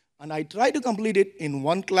long, and I try to complete it in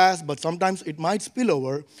one class, but sometimes it might spill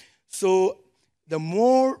over. So the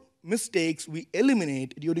more mistakes we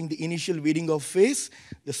eliminate during the initial reading of phase,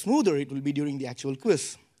 the smoother it will be during the actual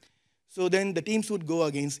quiz. So then the teams would go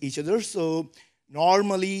against each other. So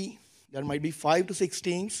normally there might be 5 to 6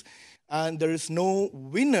 teams, and there is no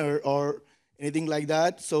winner or anything like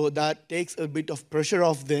that. So that takes a bit of pressure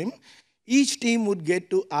off them. Each team would get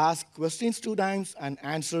to ask questions 2 times and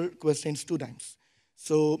answer questions 2 times.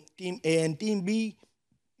 So team A and team B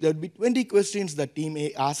there would be 20 questions that Team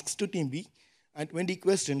A asks to Team B, and 20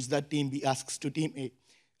 questions that Team B asks to Team A.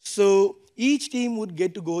 So each team would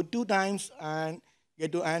get to go 2 times and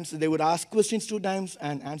get to answer. They would ask questions 2 times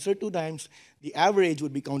and answer 2 times. The average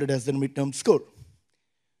would be counted as the midterm score.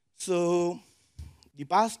 So the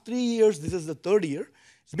past 3 years, this is the 3rd year.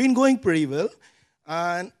 It's been going pretty well.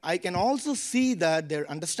 And I can also see that their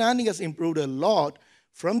understanding has improved a lot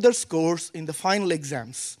from their scores in the final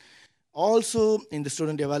exams. Also, in the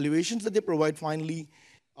student evaluations that they provide finally,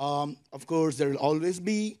 of course, there will always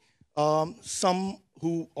be some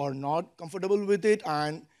who are not comfortable with it,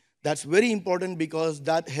 and that's very important because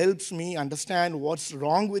that helps me understand what's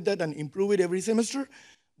wrong with that and improve it every semester.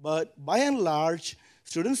 But by and large,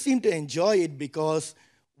 students seem to enjoy it because,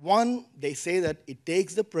 one, they say that it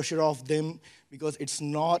takes the pressure off them because it's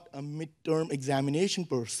not a midterm examination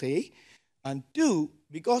per se, and 2,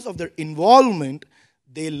 because of their involvement,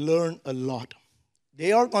 they learn a lot.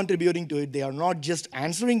 They are contributing to it. They are not just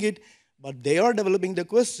answering it, but they are developing the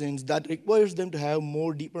questions that requires them to have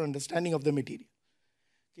more deeper understanding of the material.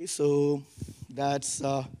 Okay, so that's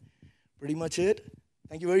pretty much it.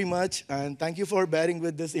 Thank you very much, and thank you for bearing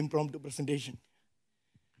with this impromptu presentation.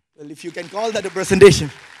 Well, if you can call that a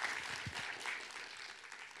presentation.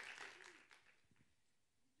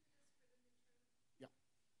 Yeah.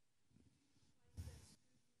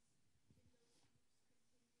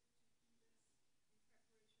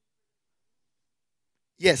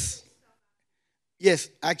 Yes. Yes,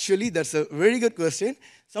 actually, that's a very good question.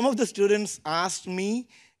 Some of the students asked me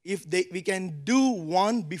if we can do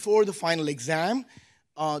one before the final exam.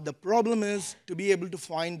 The problem is to be able to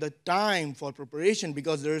find the time for preparation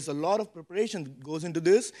because there is a lot of preparation that goes into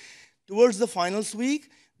this. Towards the finals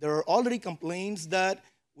week, there are already complaints that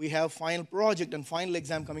we have final project and final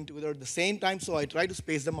exam coming together at the same time, so I try to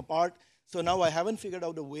space them apart. So now I haven't figured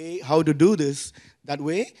out a way how to do this that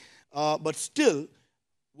way, but still,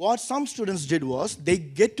 what some students did was they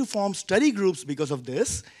get to form study groups because of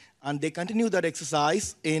this, and they continue that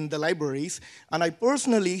exercise in the libraries. And I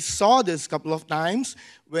personally saw this a couple of times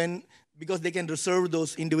because they can reserve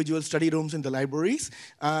those individual study rooms in the libraries,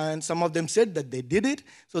 and some of them said that they did it.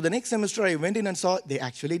 So the next semester I went in and saw they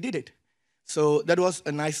actually did it. So that was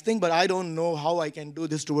a nice thing, but I don't know how I can do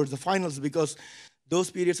this towards the finals because those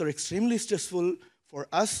periods are extremely stressful for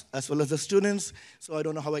us as well as the students, so I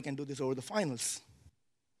don't know how I can do this over the finals.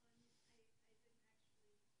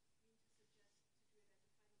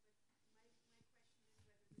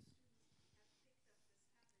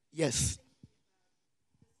 Yes.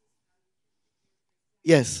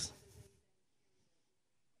 Yes.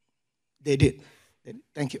 They did.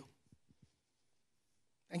 Thank you.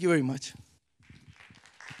 Thank you very much.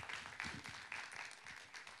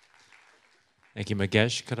 Thank you,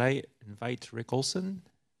 Magesh. Could I invite Rick Olson?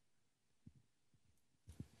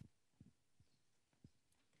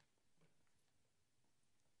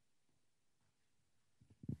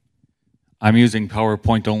 I'm using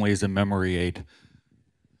PowerPoint only as a memory aid.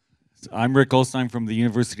 I'm Rick Olson. I'm from the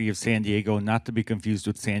University of San Diego, not to be confused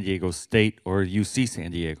with San Diego State or UC San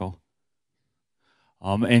Diego.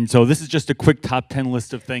 And so this is just a quick top 10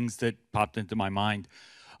 list of things that popped into my mind.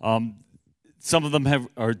 Some of them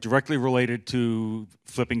are directly related to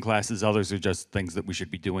flipping classes. Others are just things that we should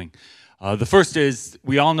be doing. The first is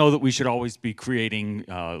we all know that we should always be creating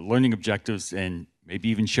learning objectives and maybe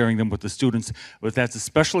even sharing them with the students. But that's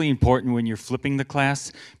especially important when you're flipping the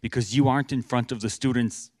class because you aren't in front of the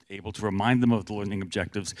students able to remind them of the learning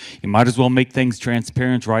objectives. You might as well make things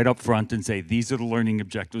transparent right up front and say, these are the learning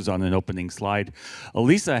objectives on an opening slide.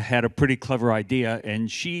 Elisa had a pretty clever idea,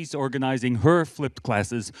 and she's organizing her flipped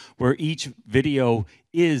classes where each video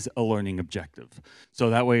is a learning objective. So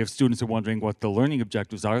that way, if students are wondering what the learning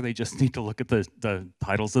objectives are, they just need to look at the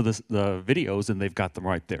titles of the videos, and they've got them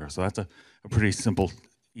right there. So that's a pretty simple,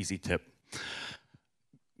 easy tip.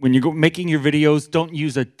 When you're making your videos, don't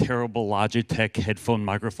use a terrible Logitech headphone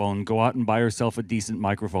microphone. Go out and buy yourself a decent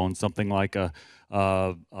microphone, something like a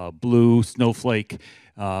Blue Snowflake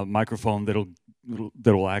microphone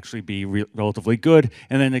that'll actually be relatively good,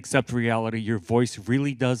 and then accept reality. Your voice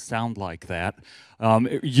really does sound like that.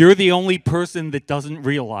 You're the only person that doesn't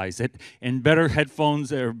realize it, and better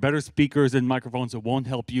headphones or better speakers and microphones that won't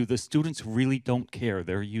help you. The students really don't care.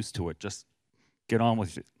 They're used to it. Just get on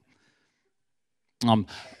with it.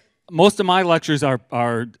 Most of my lectures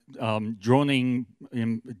are droning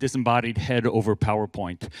disembodied head over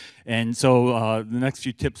PowerPoint. And so the next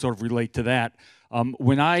few tips sort of relate to that.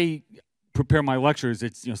 When I prepare my lectures,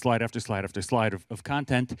 it's slide after slide after slide of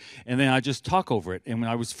content, and then I just talk over it. And when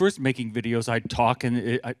I was first making videos, I'd talk,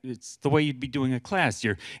 and it's the way you'd be doing a class.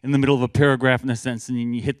 You're in the middle of a paragraph in a sentence, and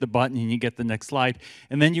then you hit the button, and you get the next slide,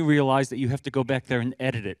 and then you realize that you have to go back there and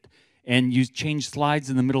edit it. And you change slides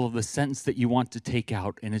in the middle of the sentence that you want to take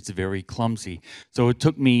out, and it's very clumsy. So it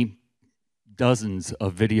took me dozens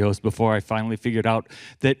of videos before I finally figured out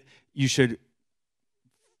that you should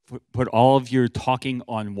put all of your talking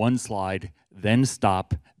on one slide, then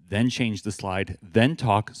stop, then change the slide, then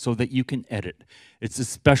talk, so that you can edit. It's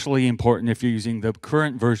especially important if you're using the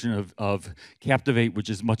current version of Captivate, which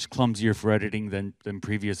is much clumsier for editing than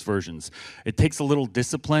previous versions. It takes a little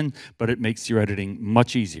discipline, but it makes your editing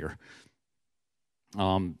much easier.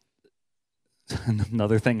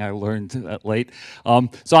 Another thing I learned late.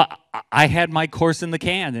 So I had my course in the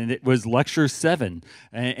can, and it was lecture 7.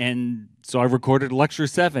 And so I recorded lecture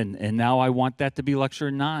 7, and now I want that to be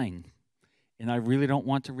lecture 9. And I really don't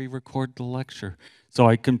want to re-record the lecture. So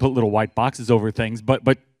I can put little white boxes over things,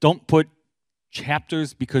 but don't put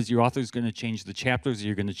chapters, because your author's going to change the chapters, or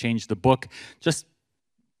you're going to change the book. Just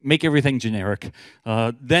make everything generic.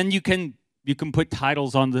 Then you can put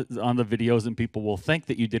titles on the videos, and people will think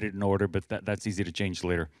that you did it in order, but that's easy to change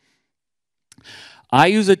later. I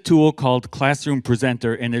use a tool called Classroom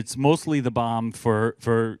Presenter, and it's mostly the bomb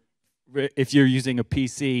for if you're using a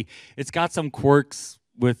PC. It's got some quirks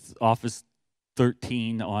with Office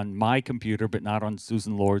 13 on my computer, but not on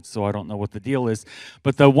Susan Lord's, so I don't know what the deal is.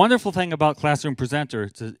 But the wonderful thing about Classroom Presenter,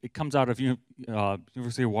 it comes out of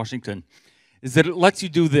University of Washington, is that it lets you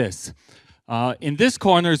do this. In this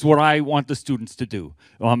corner is what I want the students to do.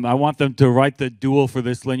 I want them to write the dual for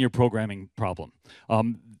this linear programming problem.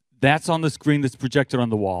 That's on the screen that's projected on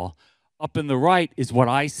the wall. Up in the right is what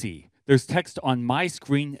I see. There's text on my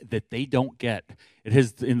screen that they don't get. It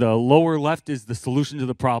has, in the lower left is the solution to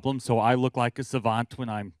the problem, so I look like a savant when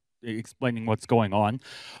I'm explaining what's going on.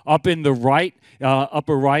 Up in the right,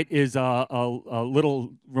 upper right is a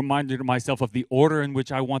little reminder to myself of the order in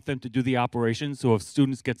which I want them to do the operation. So if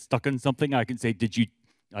students get stuck on something, I can say, did you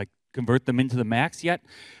convert them into the max yet?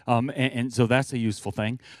 And so that's a useful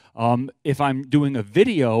thing. If I'm doing a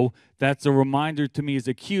video, that's a reminder to me as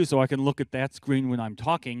a cue, so I can look at that screen when I'm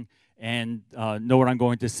talking and know what I'm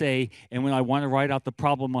going to say. And when I want to write out the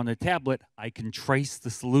problem on a tablet, I can trace the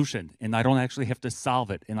solution, and I don't actually have to solve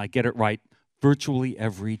it, and I get it right virtually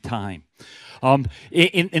every time.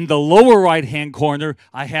 In the lower right-hand corner,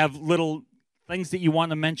 I have little things that you want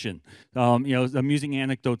to mention, amusing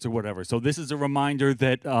anecdotes or whatever. So this is a reminder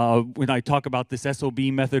that when I talk about this SOB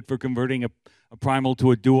method for converting a primal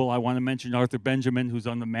to a dual, I want to mention Arthur Benjamin, who's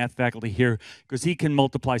on the math faculty here, because he can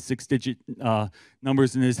multiply 6-digit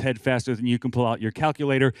numbers in his head faster than you can pull out your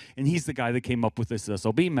calculator, and he's the guy that came up with this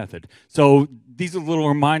SOB method. So these are little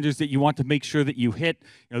reminders that you want to make sure that you hit.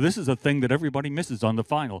 This is a thing that everybody misses on the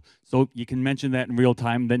final. So you can mention that in real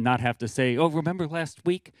time, then not have to say, oh, remember last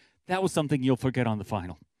week? That was something you'll forget on the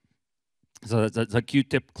final. So that's a cute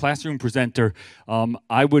tip. Classroom Presenter.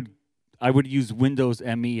 I would use Windows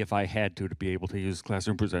ME if I had to be able to use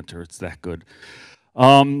Classroom Presenter. It's that good.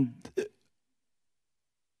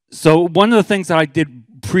 So one of the things that I did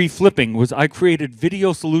pre-flipping was I created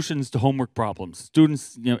video solutions to homework problems.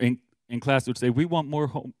 Students, in class would say, we want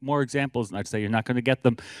more examples, and I'd say, you're not going to get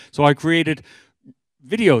them. So I created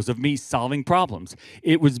videos of me solving problems.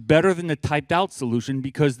 It was better than the typed out solution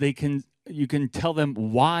because you can tell them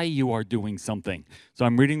why you are doing something. So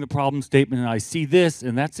I'm reading the problem statement and I see this,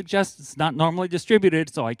 and that suggests it's not normally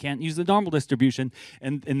distributed, so I can't use the normal distribution,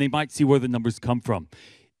 and they might see where the numbers come from.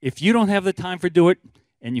 If you don't have the time for do it,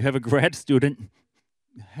 and you have a grad student,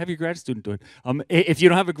 have your grad student do it. If you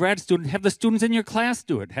don't have a grad student, have the students in your class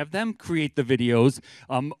do it. Have them create the videos.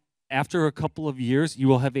 After a couple of years, you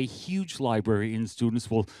will have a huge library, and students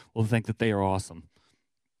will think that they are awesome.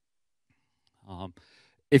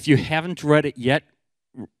 If you haven't read it yet,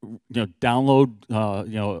 download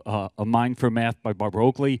A Mind for Math by Barbara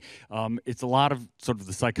Oakley. It's a lot of sort of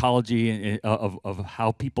the psychology of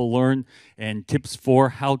how people learn and tips for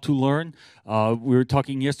how to learn. We were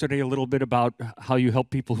talking yesterday a little bit about how you help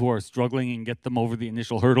people who are struggling and get them over the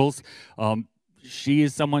initial hurdles. She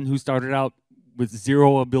is someone who started out with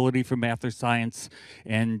zero ability for math or science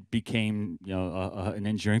and became an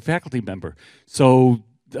engineering faculty member. So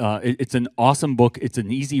it's an awesome book. It's an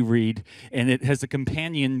easy read, and it has a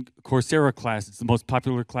companion Coursera class. It's the most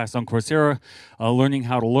popular class on Coursera, Learning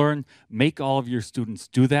How to Learn. Make all of your students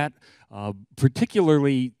do that,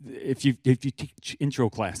 particularly if you teach intro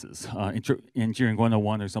classes, Engineering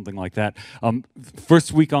 101 or something like that.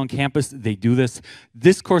 First week on campus, they do this.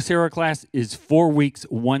 This Coursera class is 4 weeks,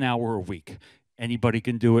 1 hour a week. Anybody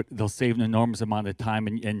can do it. They'll save an enormous amount of time,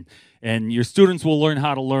 and your students will learn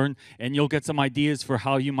how to learn, and you'll get some ideas for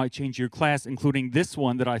how you might change your class, including this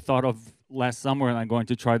one that I thought of last summer and I'm going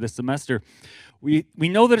to try this semester. We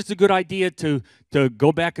know that it's a good idea to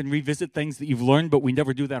go back and revisit things that you've learned, but we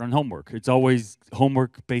never do that on homework. It's always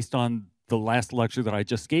homework based on the last lecture that I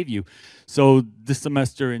just gave you. So this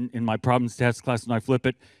semester in my problem stats class, when I flip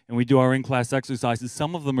it and we do our in-class exercises,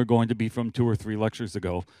 some of them are going to be from 2 or 3 lectures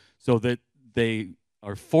ago, so that they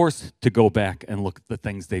are forced to go back and look at the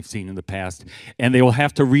things they've seen in the past. And they will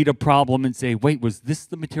have to read a problem and say, wait, was this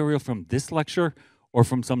the material from this lecture or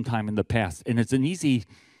from some time in the past? And it's an easy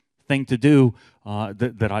thing to do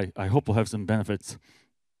that I hope will have some benefits.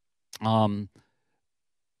 Then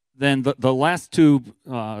the last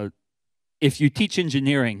 2, if you teach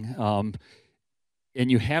engineering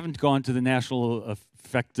and you haven't gone to the National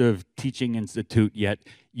Effective Teaching Institute yet,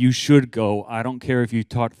 you should go. I don't care if you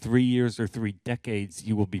taught 3 years or 3 decades,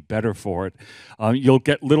 you will be better for it. You'll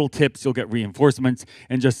get little tips, you'll get reinforcements,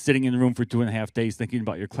 and just sitting in the room for 2.5 days thinking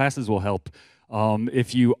about your classes will help.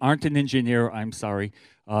 If you aren't an engineer, I'm sorry.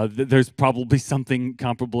 There's probably something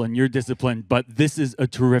comparable in your discipline, but this is a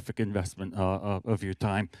terrific investment of your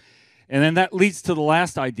time. And then that leads to the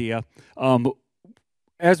last idea.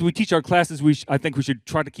 As we teach our classes, I think we should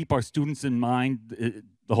try to keep our students in mind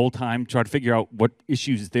the whole time, try to figure out what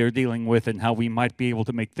issues they're dealing with and how we might be able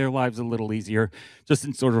to make their lives a little easier, just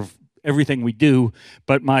in sort of everything we do.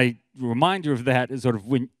 But my reminder of that is sort of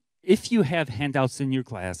if you have handouts in your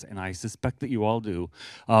class, and I suspect that you all do,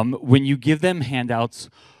 when you give them handouts,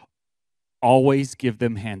 always give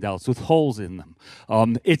them handouts with holes in them.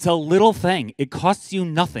 It's a little thing. It costs you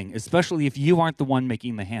nothing, especially if you aren't the one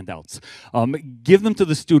making the handouts. Give them to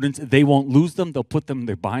the students. They won't lose them. They'll put them in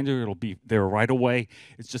their binder. It'll be there right away.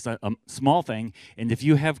 It's just a small thing. And if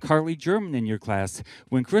you have Carly German in your class,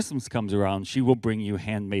 when Christmas comes around, she will bring you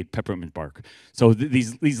handmade peppermint bark. So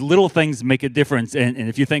these little things make a difference. And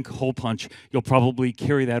if you think hole punch, you'll probably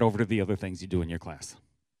carry that over to the other things you do in your class.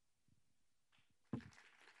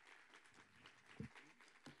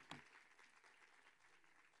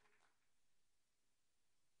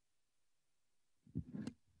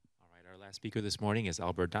 Speaker this morning is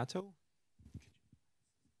Alberto.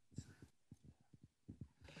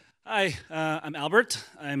 Hi, I'm Albert.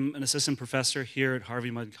 I'm an assistant professor here at Harvey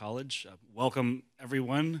Mudd College. Welcome,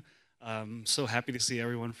 everyone. So happy to see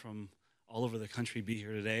everyone from all over the country be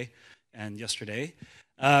here today and yesterday.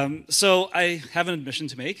 So I have an admission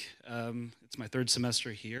to make. It's my 3rd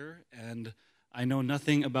semester here, and I know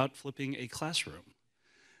nothing about flipping a classroom.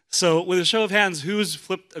 So with a show of hands, who's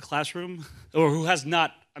flipped a classroom, or who has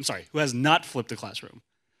not flipped a classroom?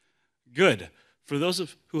 Good. For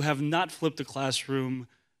those who have not flipped a classroom,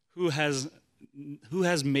 who has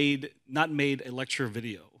not made a lecture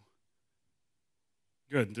video?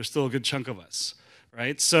 Good. There's still a good chunk of us,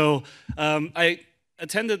 right? So I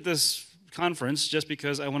attended this conference just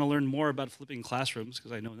because I want to learn more about flipping classrooms,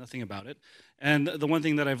 because I know nothing about it. And the one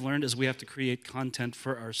thing that I've learned is we have to create content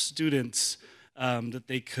for our students that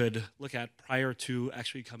they could look at prior to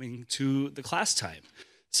actually coming to the class time.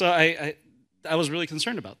 So I was really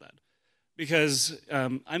concerned about that, because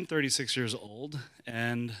I'm 36 years old,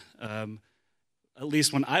 and at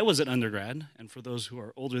least when I was an undergrad, and for those who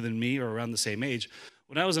are older than me or around the same age,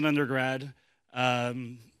 when I was an undergrad,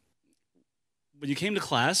 when you came to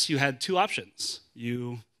class, you had 2 options.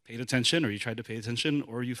 You paid attention, or you tried to pay attention,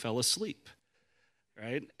 or you fell asleep,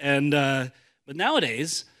 right? And but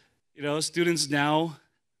nowadays, students now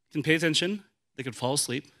can pay attention, they can fall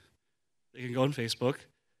asleep, they can go on Facebook,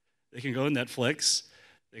 they can go on Netflix,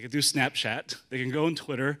 they can do Snapchat, they can go on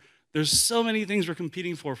Twitter. There's so many things we're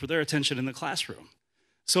competing for their attention in the classroom.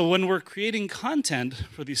 So when we're creating content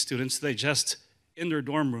for these students, they just in their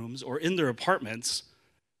dorm rooms or in their apartments,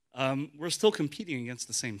 we're still competing against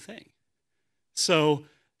the same thing. So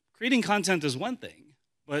creating content is one thing,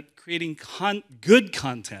 but creating good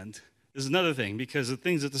content is another thing, because the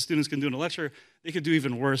things that the students can do in a lecture, they could do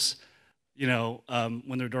even worse,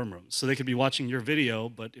 when they're dorm rooms. So they could be watching your video,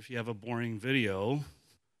 but if you have a boring video,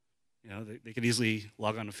 they could easily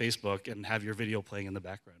log on to Facebook and have your video playing in the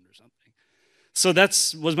background or something. So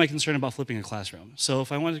that was my concern about flipping a classroom. So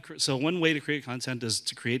if I wanted to, so one way to create content is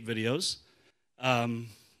to create videos.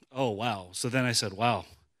 Oh wow! So then I said, wow,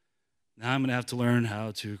 now I'm going to have to learn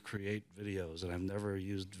how to create videos, and I've never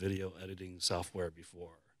used video editing software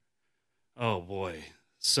before. Oh boy.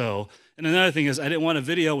 So, and another thing is, I didn't want a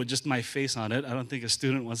video with just my face on it. I don't think a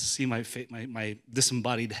student wants to see my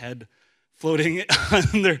disembodied head floating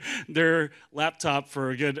on their laptop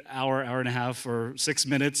for a good hour, hour and a half, or 6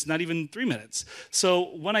 minutes, not even 3 minutes.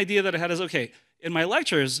 So one idea that I had is, okay, in my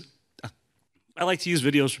lectures, I like to use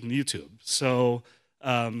videos from YouTube. So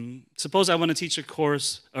suppose I want to teach a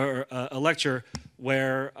course or a lecture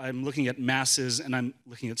where I'm looking at masses and I'm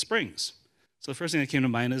looking at springs. So the first thing that came to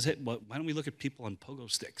mind is, hey, well, why don't we look at people on pogo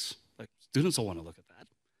sticks? Like, students will want to look at that.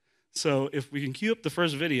 So if we can cue up the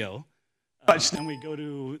first video, and we go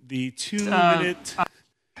to the 2-minute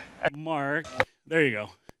mark, there you go.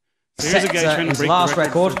 So here's a guy trying to break last the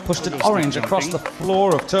record pushed an orange across the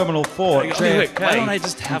floor of Terminal 4 at wait, why don't I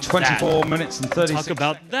just have 24 minutes and 36 talk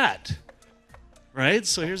about that? Right?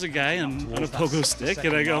 So here's a guy on a pogo stick,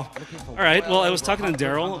 and I go, all right, well, I was talking to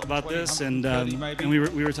Darryl about this, and we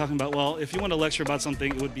were talking about, well, if you want to lecture about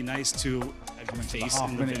something, it would be nice to have your face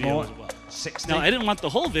in the video as well. Now, I didn't want the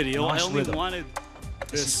whole video. I only wanted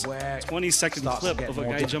this 20-second clip of a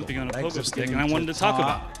guy jumping on a pogo stick, and I wanted to talk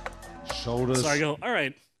about it. Shoulders. So I go, all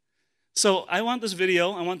right. So I want this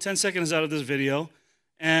video. I want 10 seconds out of this video,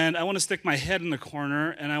 and I want to stick my head in the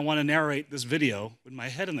corner, and I want to narrate this video with my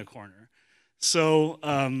head in the corner. So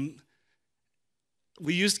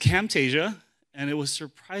we used Camtasia, and it was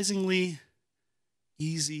surprisingly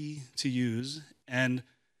easy to use. And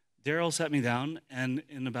Darryl sat me down, and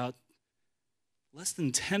in about less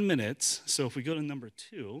than 10 minutes, so if we go to number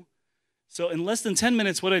 2, so in less than 10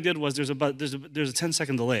 minutes, what I did was there's a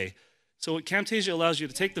 10-second delay. So Camtasia allows you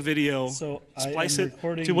to take the video, splice it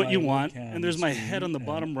to what you want, and there's my head on the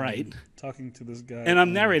bottom right, talking to this guy, and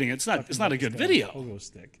I'm narrating it. It's not a good video.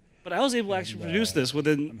 But I was able to actually produce this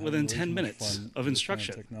within 10 minutes of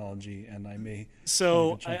instruction. Technology, and I may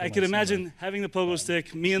so I could imagine having the pogo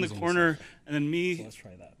stick, me in the corner, and then me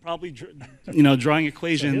probably drawing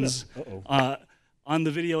equations on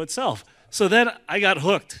the video itself. So then I got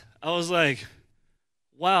hooked. I was like,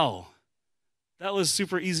 wow, that was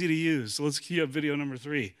super easy to use. So let's key up video number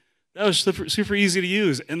 3. That was super easy to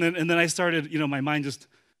use. And then I started, my mind just,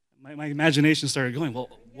 my imagination started going, well,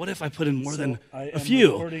 what if I put in more than a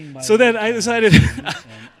few? So then I decided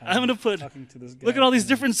I'm going to look at all these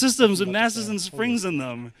different systems with masses and springs in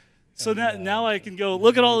them. So now I can go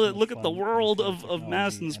look at the world of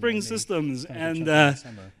mass and spring systems. And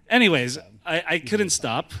anyways, I couldn't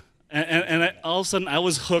stop. And all of a sudden I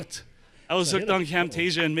was hooked. I was hooked on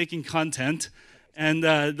Camtasia and making content. And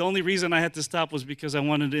the only reason I had to stop was because I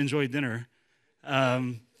wanted to enjoy dinner.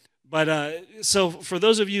 So for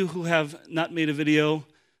those of you who have not made a video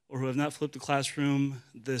or who have not flipped a classroom,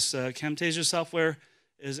 this Camtasia software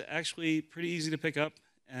is actually pretty easy to pick up,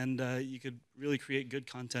 and you could really create good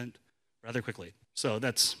content rather quickly. So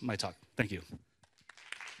that's my talk. Thank you.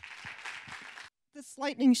 This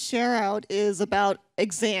lightning share out is about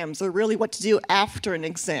exams, or really what to do after an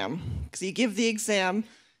exam. Because you give the exam,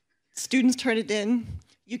 students turn it in,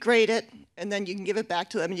 you grade it, and then you can give it back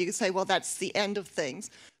to them, and you can say, well, that's the end of things.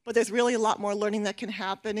 But there's really a lot more learning that can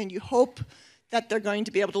happen, and you hope that they're going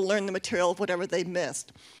to be able to learn the material of whatever they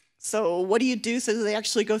missed. So what do you do so that they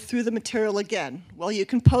actually go through the material again? Well, you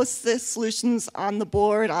can post the solutions on the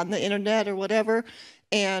board, on the internet, or whatever,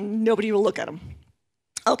 and nobody will look at them.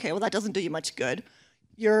 Okay, well, that doesn't do you much good.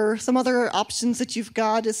 Some other options that you've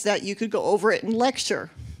got is that you could go over it in lecture.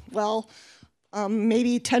 Well,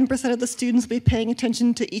 maybe 10% of the students will be paying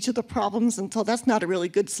attention to each of the problems, and so that's not a really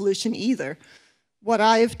good solution either. What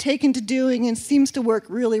I've taken to doing, and seems to work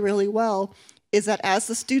really, really well, is that as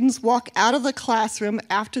the students walk out of the classroom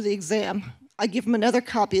after the exam, I give them another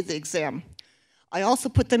copy of the exam. I also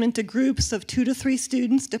put them into groups of 2 to 3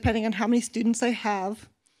 students, depending on how many students I have.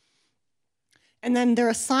 And then their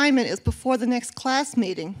assignment is before the next class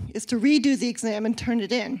meeting, is to redo the exam and turn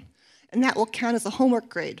it in. And that will count as a homework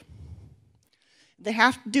grade. They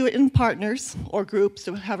have to do it in partners or groups,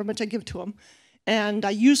 however much I give to them. And I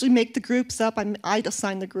usually make the groups up. I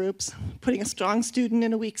assign the groups, putting a strong student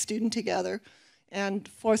and a weak student together, and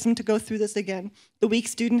force them to go through this again. The weak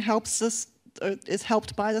student is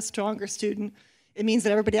helped by the stronger student. It means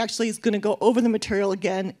that everybody actually is going to go over the material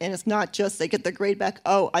again, and it's not just they get their grade back,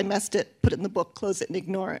 oh, I messed it, put it in the book, close it, and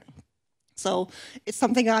ignore it. So it's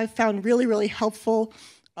something I've found really, really helpful.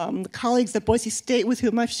 The colleagues at Boise State with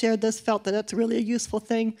whom I've shared this felt that that's really a useful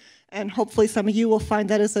thing, and hopefully some of you will find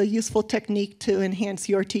that as a useful technique to enhance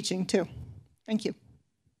your teaching too. Thank you.